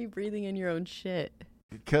 Why are you breathing in your own shit?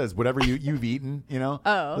 Because whatever you've eaten,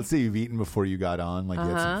 Oh. Let's say you've eaten before you got on, like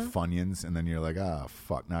you had some Funyuns, and then you're like,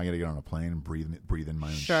 fuck, now I got to get on a plane and breathe in my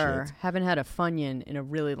own shit. Sure. Haven't had a Funyun in a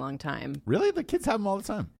really long time. Really? The kids have them all the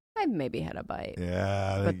time. I maybe had a bite.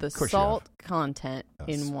 Yeah. But the salt content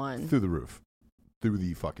in one. Through the roof. Through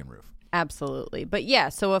the fucking roof. Absolutely. But yeah,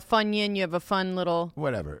 so a Funyun, you have a fun little.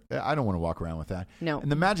 Whatever. I don't want to walk around with that. No.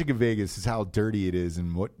 And the magic of Vegas is how dirty it is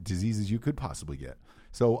and what diseases you could possibly get.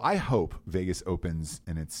 So I hope Vegas opens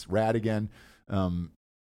and it's rad again. I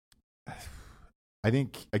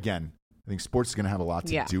think sports is going to have a lot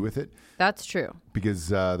to do with it. That's true. Because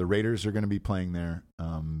the Raiders are going to be playing there.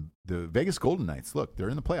 The Vegas Golden Knights, look, they're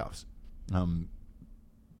in the playoffs. And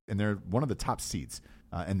they're one of the top seeds.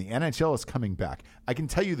 And the NHL is coming back. I can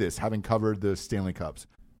tell you this, having covered the Stanley Cups,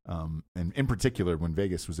 and in particular when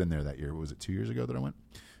Vegas was in there that year. Was it 2 years ago that I went?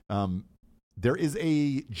 There is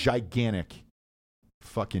a gigantic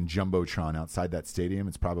fucking jumbotron outside that stadium.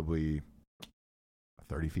 It's probably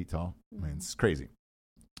 30 feet tall. I mean, it's crazy.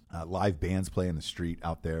 Live bands play in the street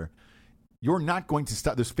out there. You're not going to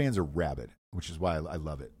stop. Those fans are rabid, which is why I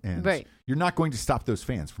love it. And you're not going to stop those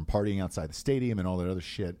fans from partying outside the stadium and all that other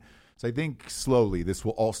shit. So I think slowly this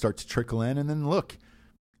will all start to trickle in. And then look,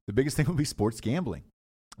 the biggest thing will be sports gambling,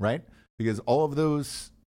 right? Because all of those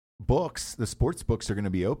books, the sports books are going to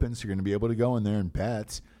be open. So you're going to be able to go in there and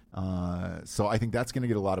bet. So I think that's going to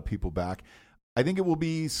get a lot of people back. I think it will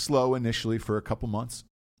be slow initially for a couple months,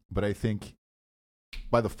 but I think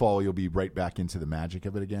by the fall you'll be right back into the magic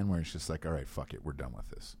of it again, where it's just like, all right, fuck it, we're done with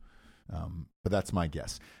this. But that's my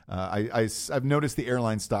guess. I've noticed the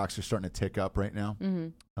airline stocks are starting to tick up right now.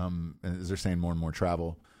 As they're saying more and more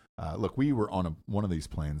travel. Look, we were on one of these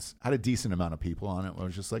planes, had a decent amount of people on it. I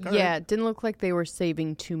was just like, all right. It didn't look like they were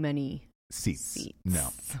saving too many seats. No.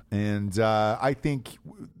 And I think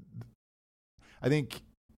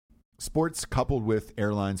sports coupled with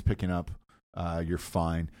airlines picking up, you're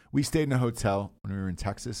fine. We stayed in a hotel when we were in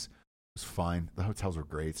Texas. It was fine. The hotels were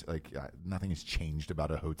great. Like, nothing has changed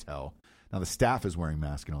about a hotel. Now, the staff is wearing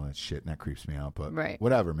masks and all that shit, and that creeps me out. But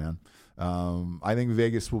whatever, man. I think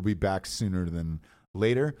Vegas will be back sooner than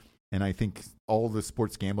later. And I think all the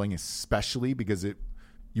sports gambling, especially because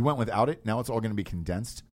you went without it, now it's all going to be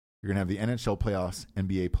condensed. You're going to have the NHL playoffs,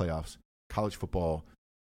 NBA playoffs, college football,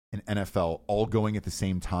 and NFL all going at the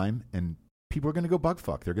same time. And people are going to go bug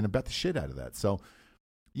fuck. They're going to bet the shit out of that. So,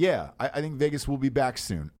 yeah, I think Vegas will be back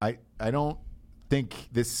soon. I don't think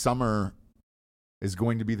this summer is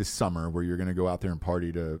going to be the summer where you're going to go out there and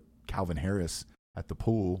party to Calvin Harris at the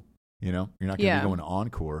pool. You're not going to be going to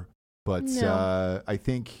Encore. But I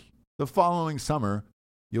think the following summer,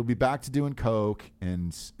 you'll be back to doing Coke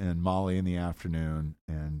and Molly in the afternoon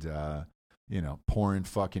and, pouring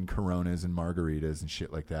fucking Coronas and margaritas and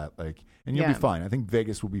shit like that. And you'll be fine. I think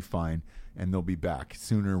Vegas will be fine, and they'll be back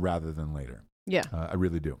sooner rather than later. Yeah. I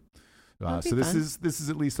really do. So this is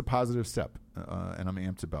at least a positive step, and I'm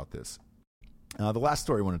amped about this. The last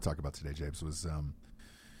story I want to talk about today, James, was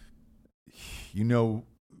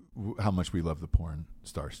how much we love the porn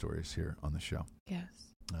star stories here on the show. Yes.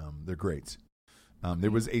 They're great.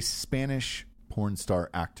 There was a Spanish porn star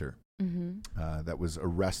actor that was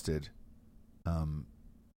arrested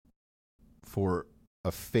for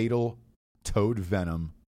a fatal toad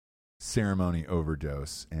venom ceremony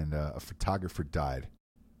overdose, and a photographer died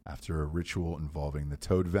after a ritual involving the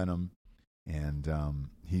toad venom. And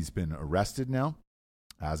he's been arrested now,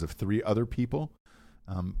 as of 3 other people.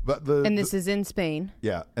 This is in Spain.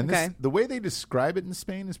 Yeah, and the way they describe it in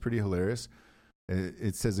Spain is pretty hilarious.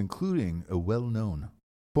 It says, including a well-known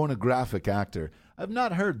pornographic actor. I've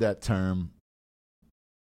not heard that term,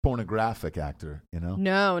 pornographic actor,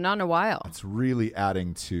 No, not in a while. It's really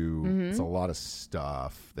adding to, it's a lot of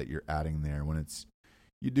stuff that you're adding there when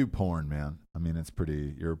you do porn, man. I mean,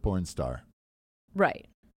 you're a porn star. Right.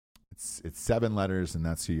 It's 7 letters, and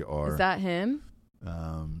that's who you are. Is that him?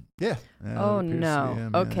 Yeah. Oh, no.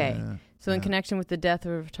 Okay. So in connection with the death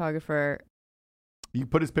of a photographer. You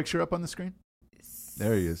put his picture up on the screen?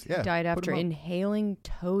 There he is. Yeah. He died after inhaling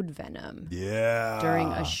toad venom. Yeah. During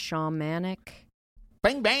a shamanic.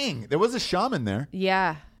 Bang, bang. There was a shaman there.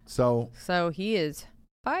 Yeah. So he is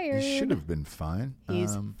fired. He should have been fine.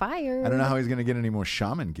 He's fired. I don't know how he's going to get any more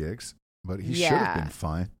shaman gigs, but he should have been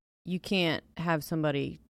fine. You can't have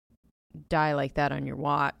somebody die like that on your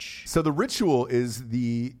watch. So the ritual is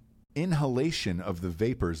the inhalation of the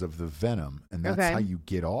vapors of the venom, and that's how you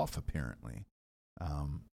get off, apparently.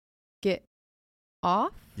 Get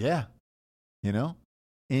off? Yeah.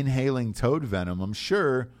 Inhaling toad venom, I'm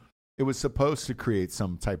sure it was supposed to create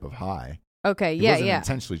some type of high. Okay, he wasn't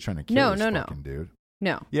intentionally trying to kill this fucking dude.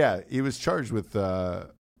 No. Yeah, he was charged with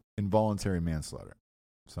involuntary manslaughter.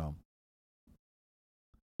 So,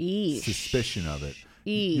 suspicion of it.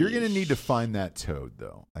 You're going to need to find that toad,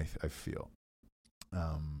 though, I feel.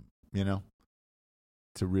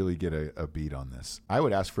 To really get a beat on this. I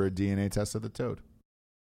would ask for a DNA test of the toad.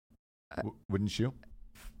 Wouldn't you?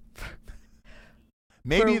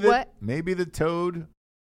 Maybe the toad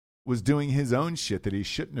was doing his own shit that he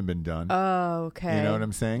shouldn't have been done. Oh, okay. You know what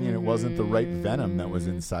I'm saying? And it wasn't the right venom that was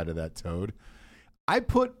inside of that toad. I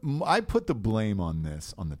put the blame on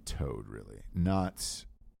the toad, really, not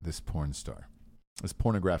this porn star, this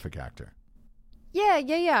pornographic actor. Yeah.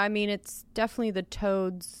 I mean, it's definitely the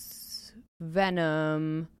toad's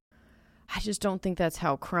venom. I just don't think that's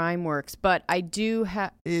how crime works, but I do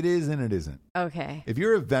have... It is and it isn't. Okay. If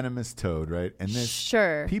you're a venomous toad, right, and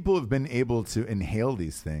people have been able to inhale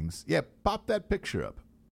these things, pop that picture up.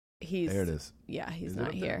 There it is. Yeah, he's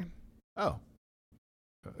not here. Oh.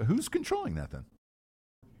 Who's controlling that then?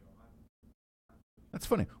 That's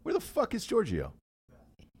funny. Where the fuck is Giorgio?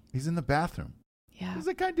 He's in the bathroom. Yeah. What's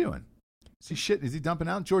that guy doing? Is he dumping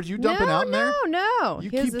out? George, you dumping out in there? No. You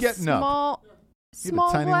keep getting up.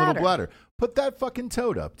 Small tiny bladder. Little bladder. Put that fucking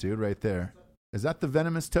toad up, dude, right there. Is that the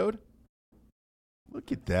venomous toad?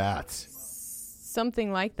 Look at that.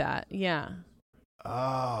 Something like that, yeah.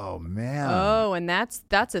 Oh, man. Oh, and that's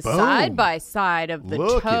a side-by-side of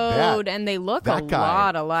the toad, and they look a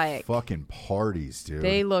lot alike. Fucking parties, dude.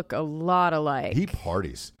 They look a lot alike. He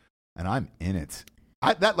parties, and I'm in it.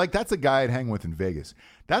 That's a guy I'd hang with in Vegas.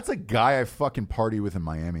 That's a guy I fucking party with in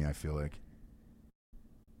Miami, I feel like.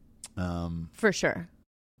 For sure.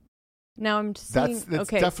 Now I'm just saying. That's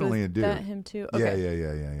definitely a dude. That him too? Okay.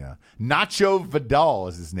 Yeah. Nacho Vidal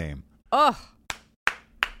is his name. Oh,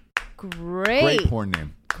 great porn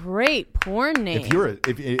name. Great porn name.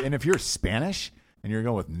 If you're Spanish and you're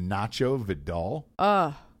going with Nacho Vidal,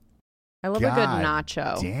 I love a good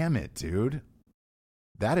nacho. Damn it, dude.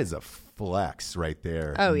 That is a flex right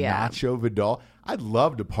there. Oh yeah, Nacho Vidal. I'd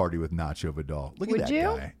love to party with Nacho Vidal. Look at that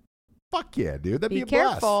guy. Fuck yeah, dude. That'd be a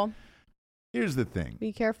blast. Be careful. Here's the thing.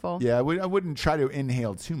 Be careful. Yeah, I wouldn't try to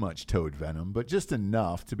inhale too much toad venom, but just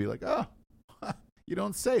enough to be like, oh, you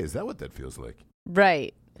don't say. Is that what that feels like?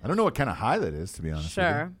 Right. I don't know what kind of high that is, to be honest.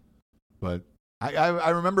 Sure. But I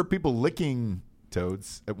remember people licking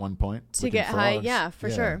toads at one point. To get high, yeah, for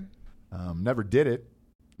sure. Never did it.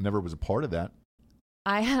 Never was a part of that.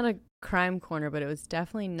 I had a crime corner, but it was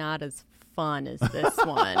definitely not as fun as this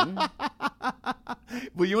one.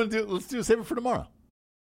 Well, you want to let's save it for tomorrow.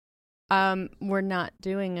 We're not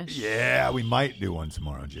doing a show. Yeah, we might do one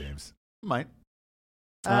tomorrow, James. Might.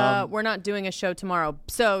 We're not doing a show tomorrow.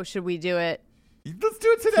 So should we do it? Let's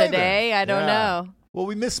do it today. Today? I don't know. Well,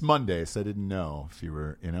 we missed Monday, so I didn't know if you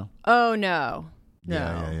were, Oh, no.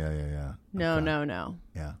 Yeah. No, okay. No.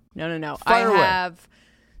 Yeah. No. Fire away.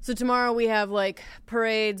 So tomorrow we have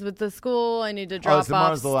parades with the school. I need to drop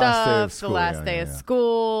off stuff. The last day of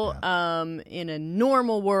school. In a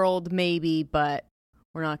normal world, maybe, but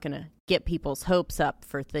we're not going to get people's hopes up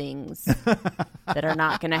for things that are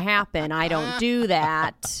not going to happen. I don't do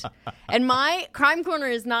that. And my crime corner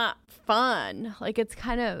is not fun. It's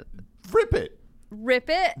kind of... Rip it. Rip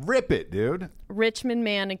it, dude. Richmond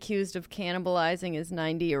man accused of cannibalizing his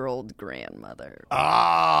 90-year-old grandmother.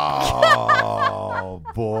 Oh,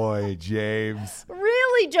 boy, James.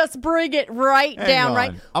 Really just bring it down,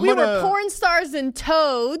 right? We were porn stars and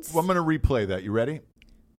toads. Well, I'm going to replay that. You ready?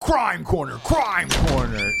 Crime Corner.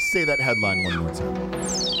 Say that headline one more time.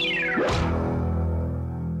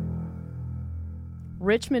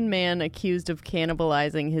 Richmond man accused of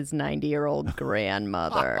cannibalizing his 90-year-old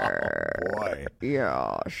grandmother. Oh, boy.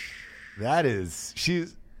 Yes. That is...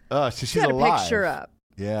 She's got alive. A picture up.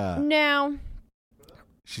 Yeah. Now,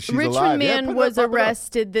 Richmond alive. Man was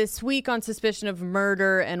arrested this week on suspicion of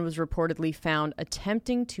murder and was reportedly found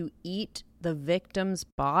attempting to eat the victim's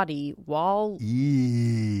body while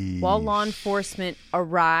law enforcement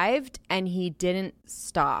arrived, and he didn't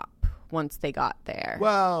stop once they got there.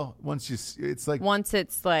 Well, once you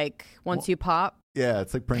pop. Yeah,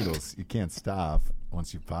 it's like Pringles. You can't stop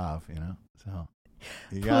once you pop, So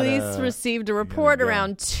police received a report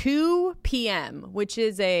around 2 p.m., which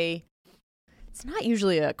is it's not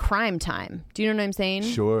usually a crime time. Do you know what I'm saying?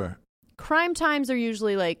 Sure. Crime times are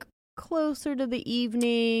usually like closer to the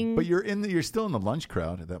evening. But you're still in the lunch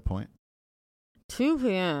crowd at that point. 2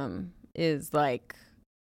 p.m. is like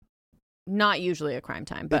not usually a crime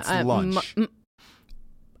time, but it's lunch.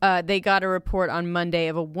 They got a report on Monday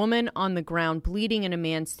of a woman on the ground bleeding and a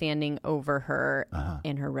man standing over her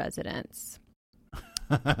in her residence.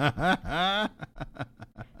 The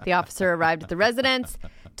officer arrived at the residence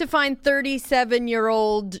to find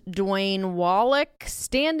 37-year-old Dwayne Wallach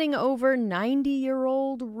standing over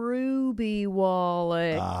 90-year-old Ruby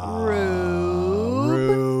Wallach.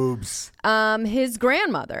 Rubes. His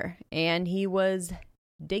grandmother, and he was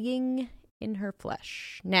digging in her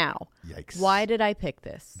flesh. Now, yikes. Why did I pick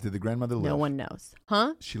this? Did the grandmother live? No one knows.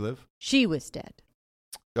 Huh? She live? She was dead.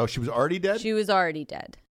 Oh, she was already dead? She was already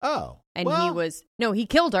dead. Oh. And he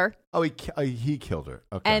killed her. Oh, he killed her.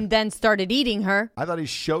 Okay. And then started eating her. I thought he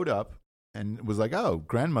showed up and was like, "Oh,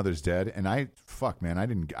 grandmother's dead." And I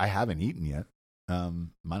haven't eaten yet.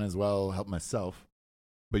 Might as well help myself.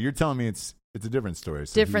 But you're telling me it's a different story.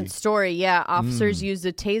 So story, yeah. Officers used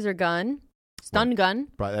a taser gun, stun gun.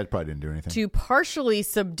 That probably didn't do anything. To partially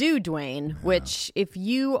subdue Dwayne, which if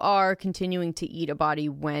you are continuing to eat a body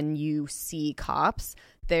when you see cops,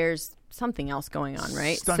 there's something else going on,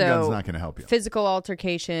 right? Stun gun's not going to help you. Physical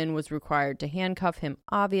altercation was required to handcuff him,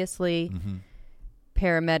 obviously. Mm-hmm.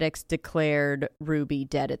 Paramedics declared Ruby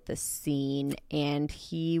dead at the scene, and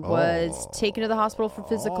he was taken to the hospital for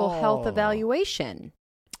physical health evaluation.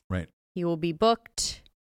 Right. He will be booked,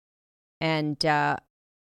 and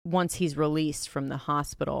once he's released from the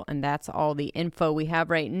hospital, and that's all the info we have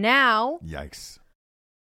right now. Yikes.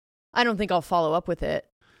 I don't think I'll follow up with it.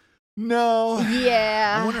 No.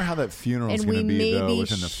 Yeah. I wonder how that funeral is going to be, though,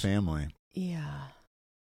 within the family. Yeah.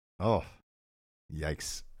 Oh.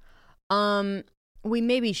 Yikes. We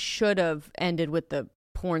maybe should have ended with the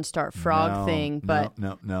porn star frog thing, but...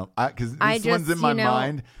 No. Because this one's in my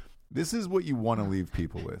mind. This is what you want to leave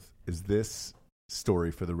people with, is this story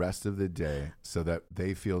for the rest of the day so that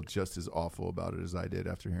they feel just as awful about it as I did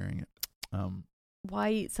after hearing it.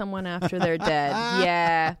 Why eat someone after they're dead?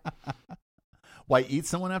 Yeah. Why eat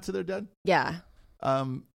someone after they're dead? Yeah.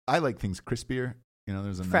 I like things crispier.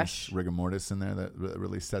 There's a fresh nice rigor mortis in there that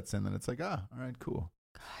really sets in. And it's like, all right, cool.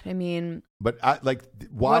 God, I mean, but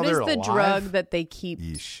while they're alive, what is the drug that they keep?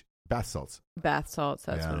 Yeesh. Bath salts. Bath salts.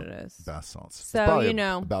 That's what it is. Bath salts. So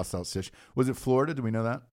a bath salt dish. Was it Florida? Do we know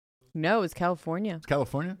that? No, it was California. It's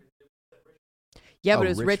California. Yeah, but it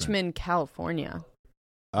was Richmond, California.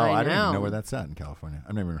 Oh, I didn't even know where that's at in California.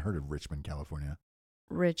 I've never even heard of Richmond, California.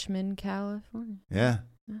 Richmond, California. Yeah.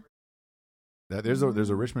 There's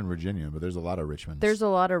a Richmond, Virginia, but there's a lot of Richmonds. There's a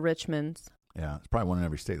lot of Richmonds. Yeah, it's probably one in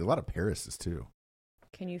every state. There's a lot of Parises too.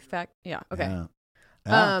 Can you fact? Yeah. Okay. Yeah.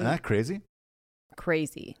 Isn't that crazy?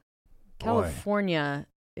 Crazy. California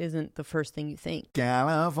isn't the first thing you think.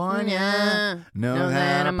 California, know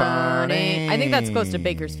that I'm party. I think that's close to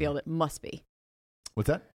Bakersfield. It must be. What's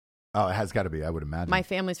that? Oh, it has got to be. I would imagine. My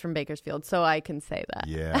family's from Bakersfield, so I can say that.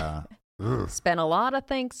 Yeah. Spent a lot of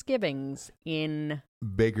Thanksgivings in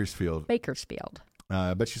Bakersfield.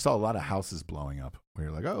 But you saw a lot of houses blowing up where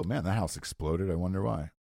you're like, oh man, that house exploded. I wonder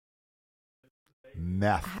why.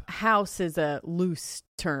 Meth. House is a loose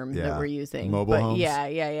term that we're using. Mobile homes. Yeah.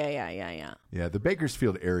 Yeah, the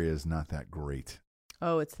Bakersfield area is not that great.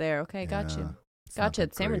 Oh, it's there. Okay, got you. Gotcha.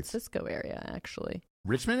 It's San Francisco area, actually.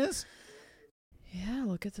 Richmond is? Yeah,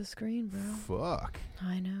 look at the screen, bro. Fuck.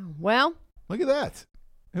 I know. Well. Look at that.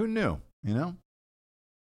 Who knew?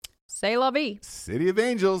 C'est la vie. City of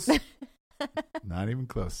Angels. Not even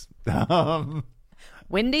close.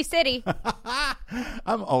 Windy City.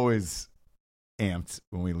 I'm always amped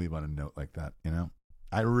when we leave on a note like that,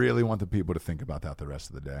 I really want the people to think about that the rest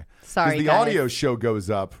of the day. Sorry, because the audio show goes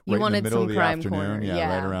up right in the middle of the afternoon. Corner.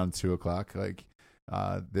 Yeah, right around 2:00. Like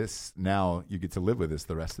this, now you get to live with this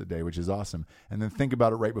the rest of the day, which is awesome. And then think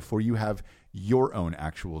about it right before you have your own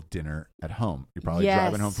actual dinner at home. You're probably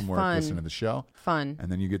driving home from work, listening to the show. Fun.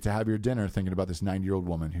 And then you get to have your dinner thinking about this 90-year-old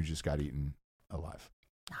woman who just got eaten alive.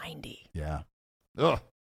 90. Yeah. Ugh.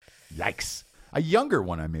 Yikes. A younger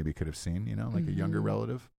one I maybe could have seen, like a younger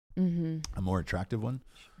relative. Mm-hmm. A more attractive one.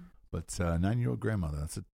 But 9-year-old grandmother,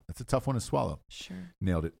 that's a tough one to swallow. Sure.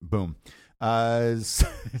 Nailed it. Boom.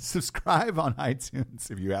 Subscribe on iTunes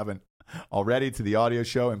if you haven't already to the audio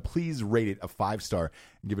show, and please rate it a 5-star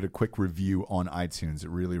and give it a quick review on iTunes. It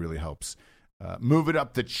really, really helps. Move it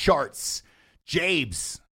up the charts.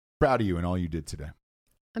 Jabes, proud of you and all you did today.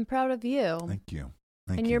 I'm proud of you. Thank you.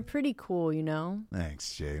 And you're pretty cool, you know?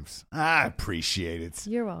 Thanks, James. I appreciate it.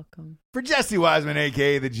 You're welcome. For Jesse Wiseman,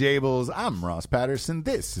 a.k.a. The Jables, I'm Ross Patterson.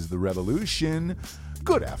 This is The Revolution.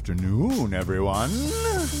 Good afternoon, everyone.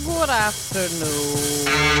 Good afternoon.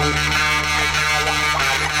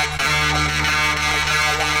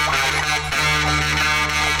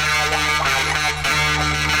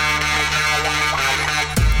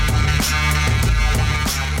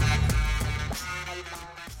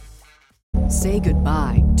 Say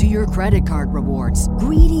goodbye to your credit card rewards.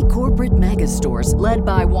 Greedy corporate mega stores, led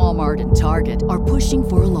by Walmart and Target, are pushing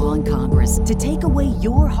for a law in Congress to take away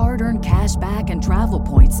your hard-earned cash back and travel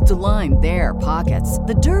points to line their pockets.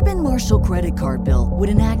 The Durbin-Marshall credit card bill would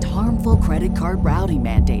enact harmful credit card routing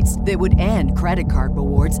mandates that would end credit card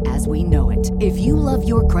rewards as we know it. If you love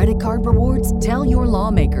your credit card rewards, tell your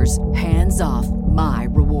lawmakers, hands off my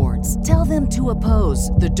rewards. Tell them to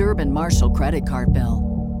oppose the Durbin-Marshall credit card bill.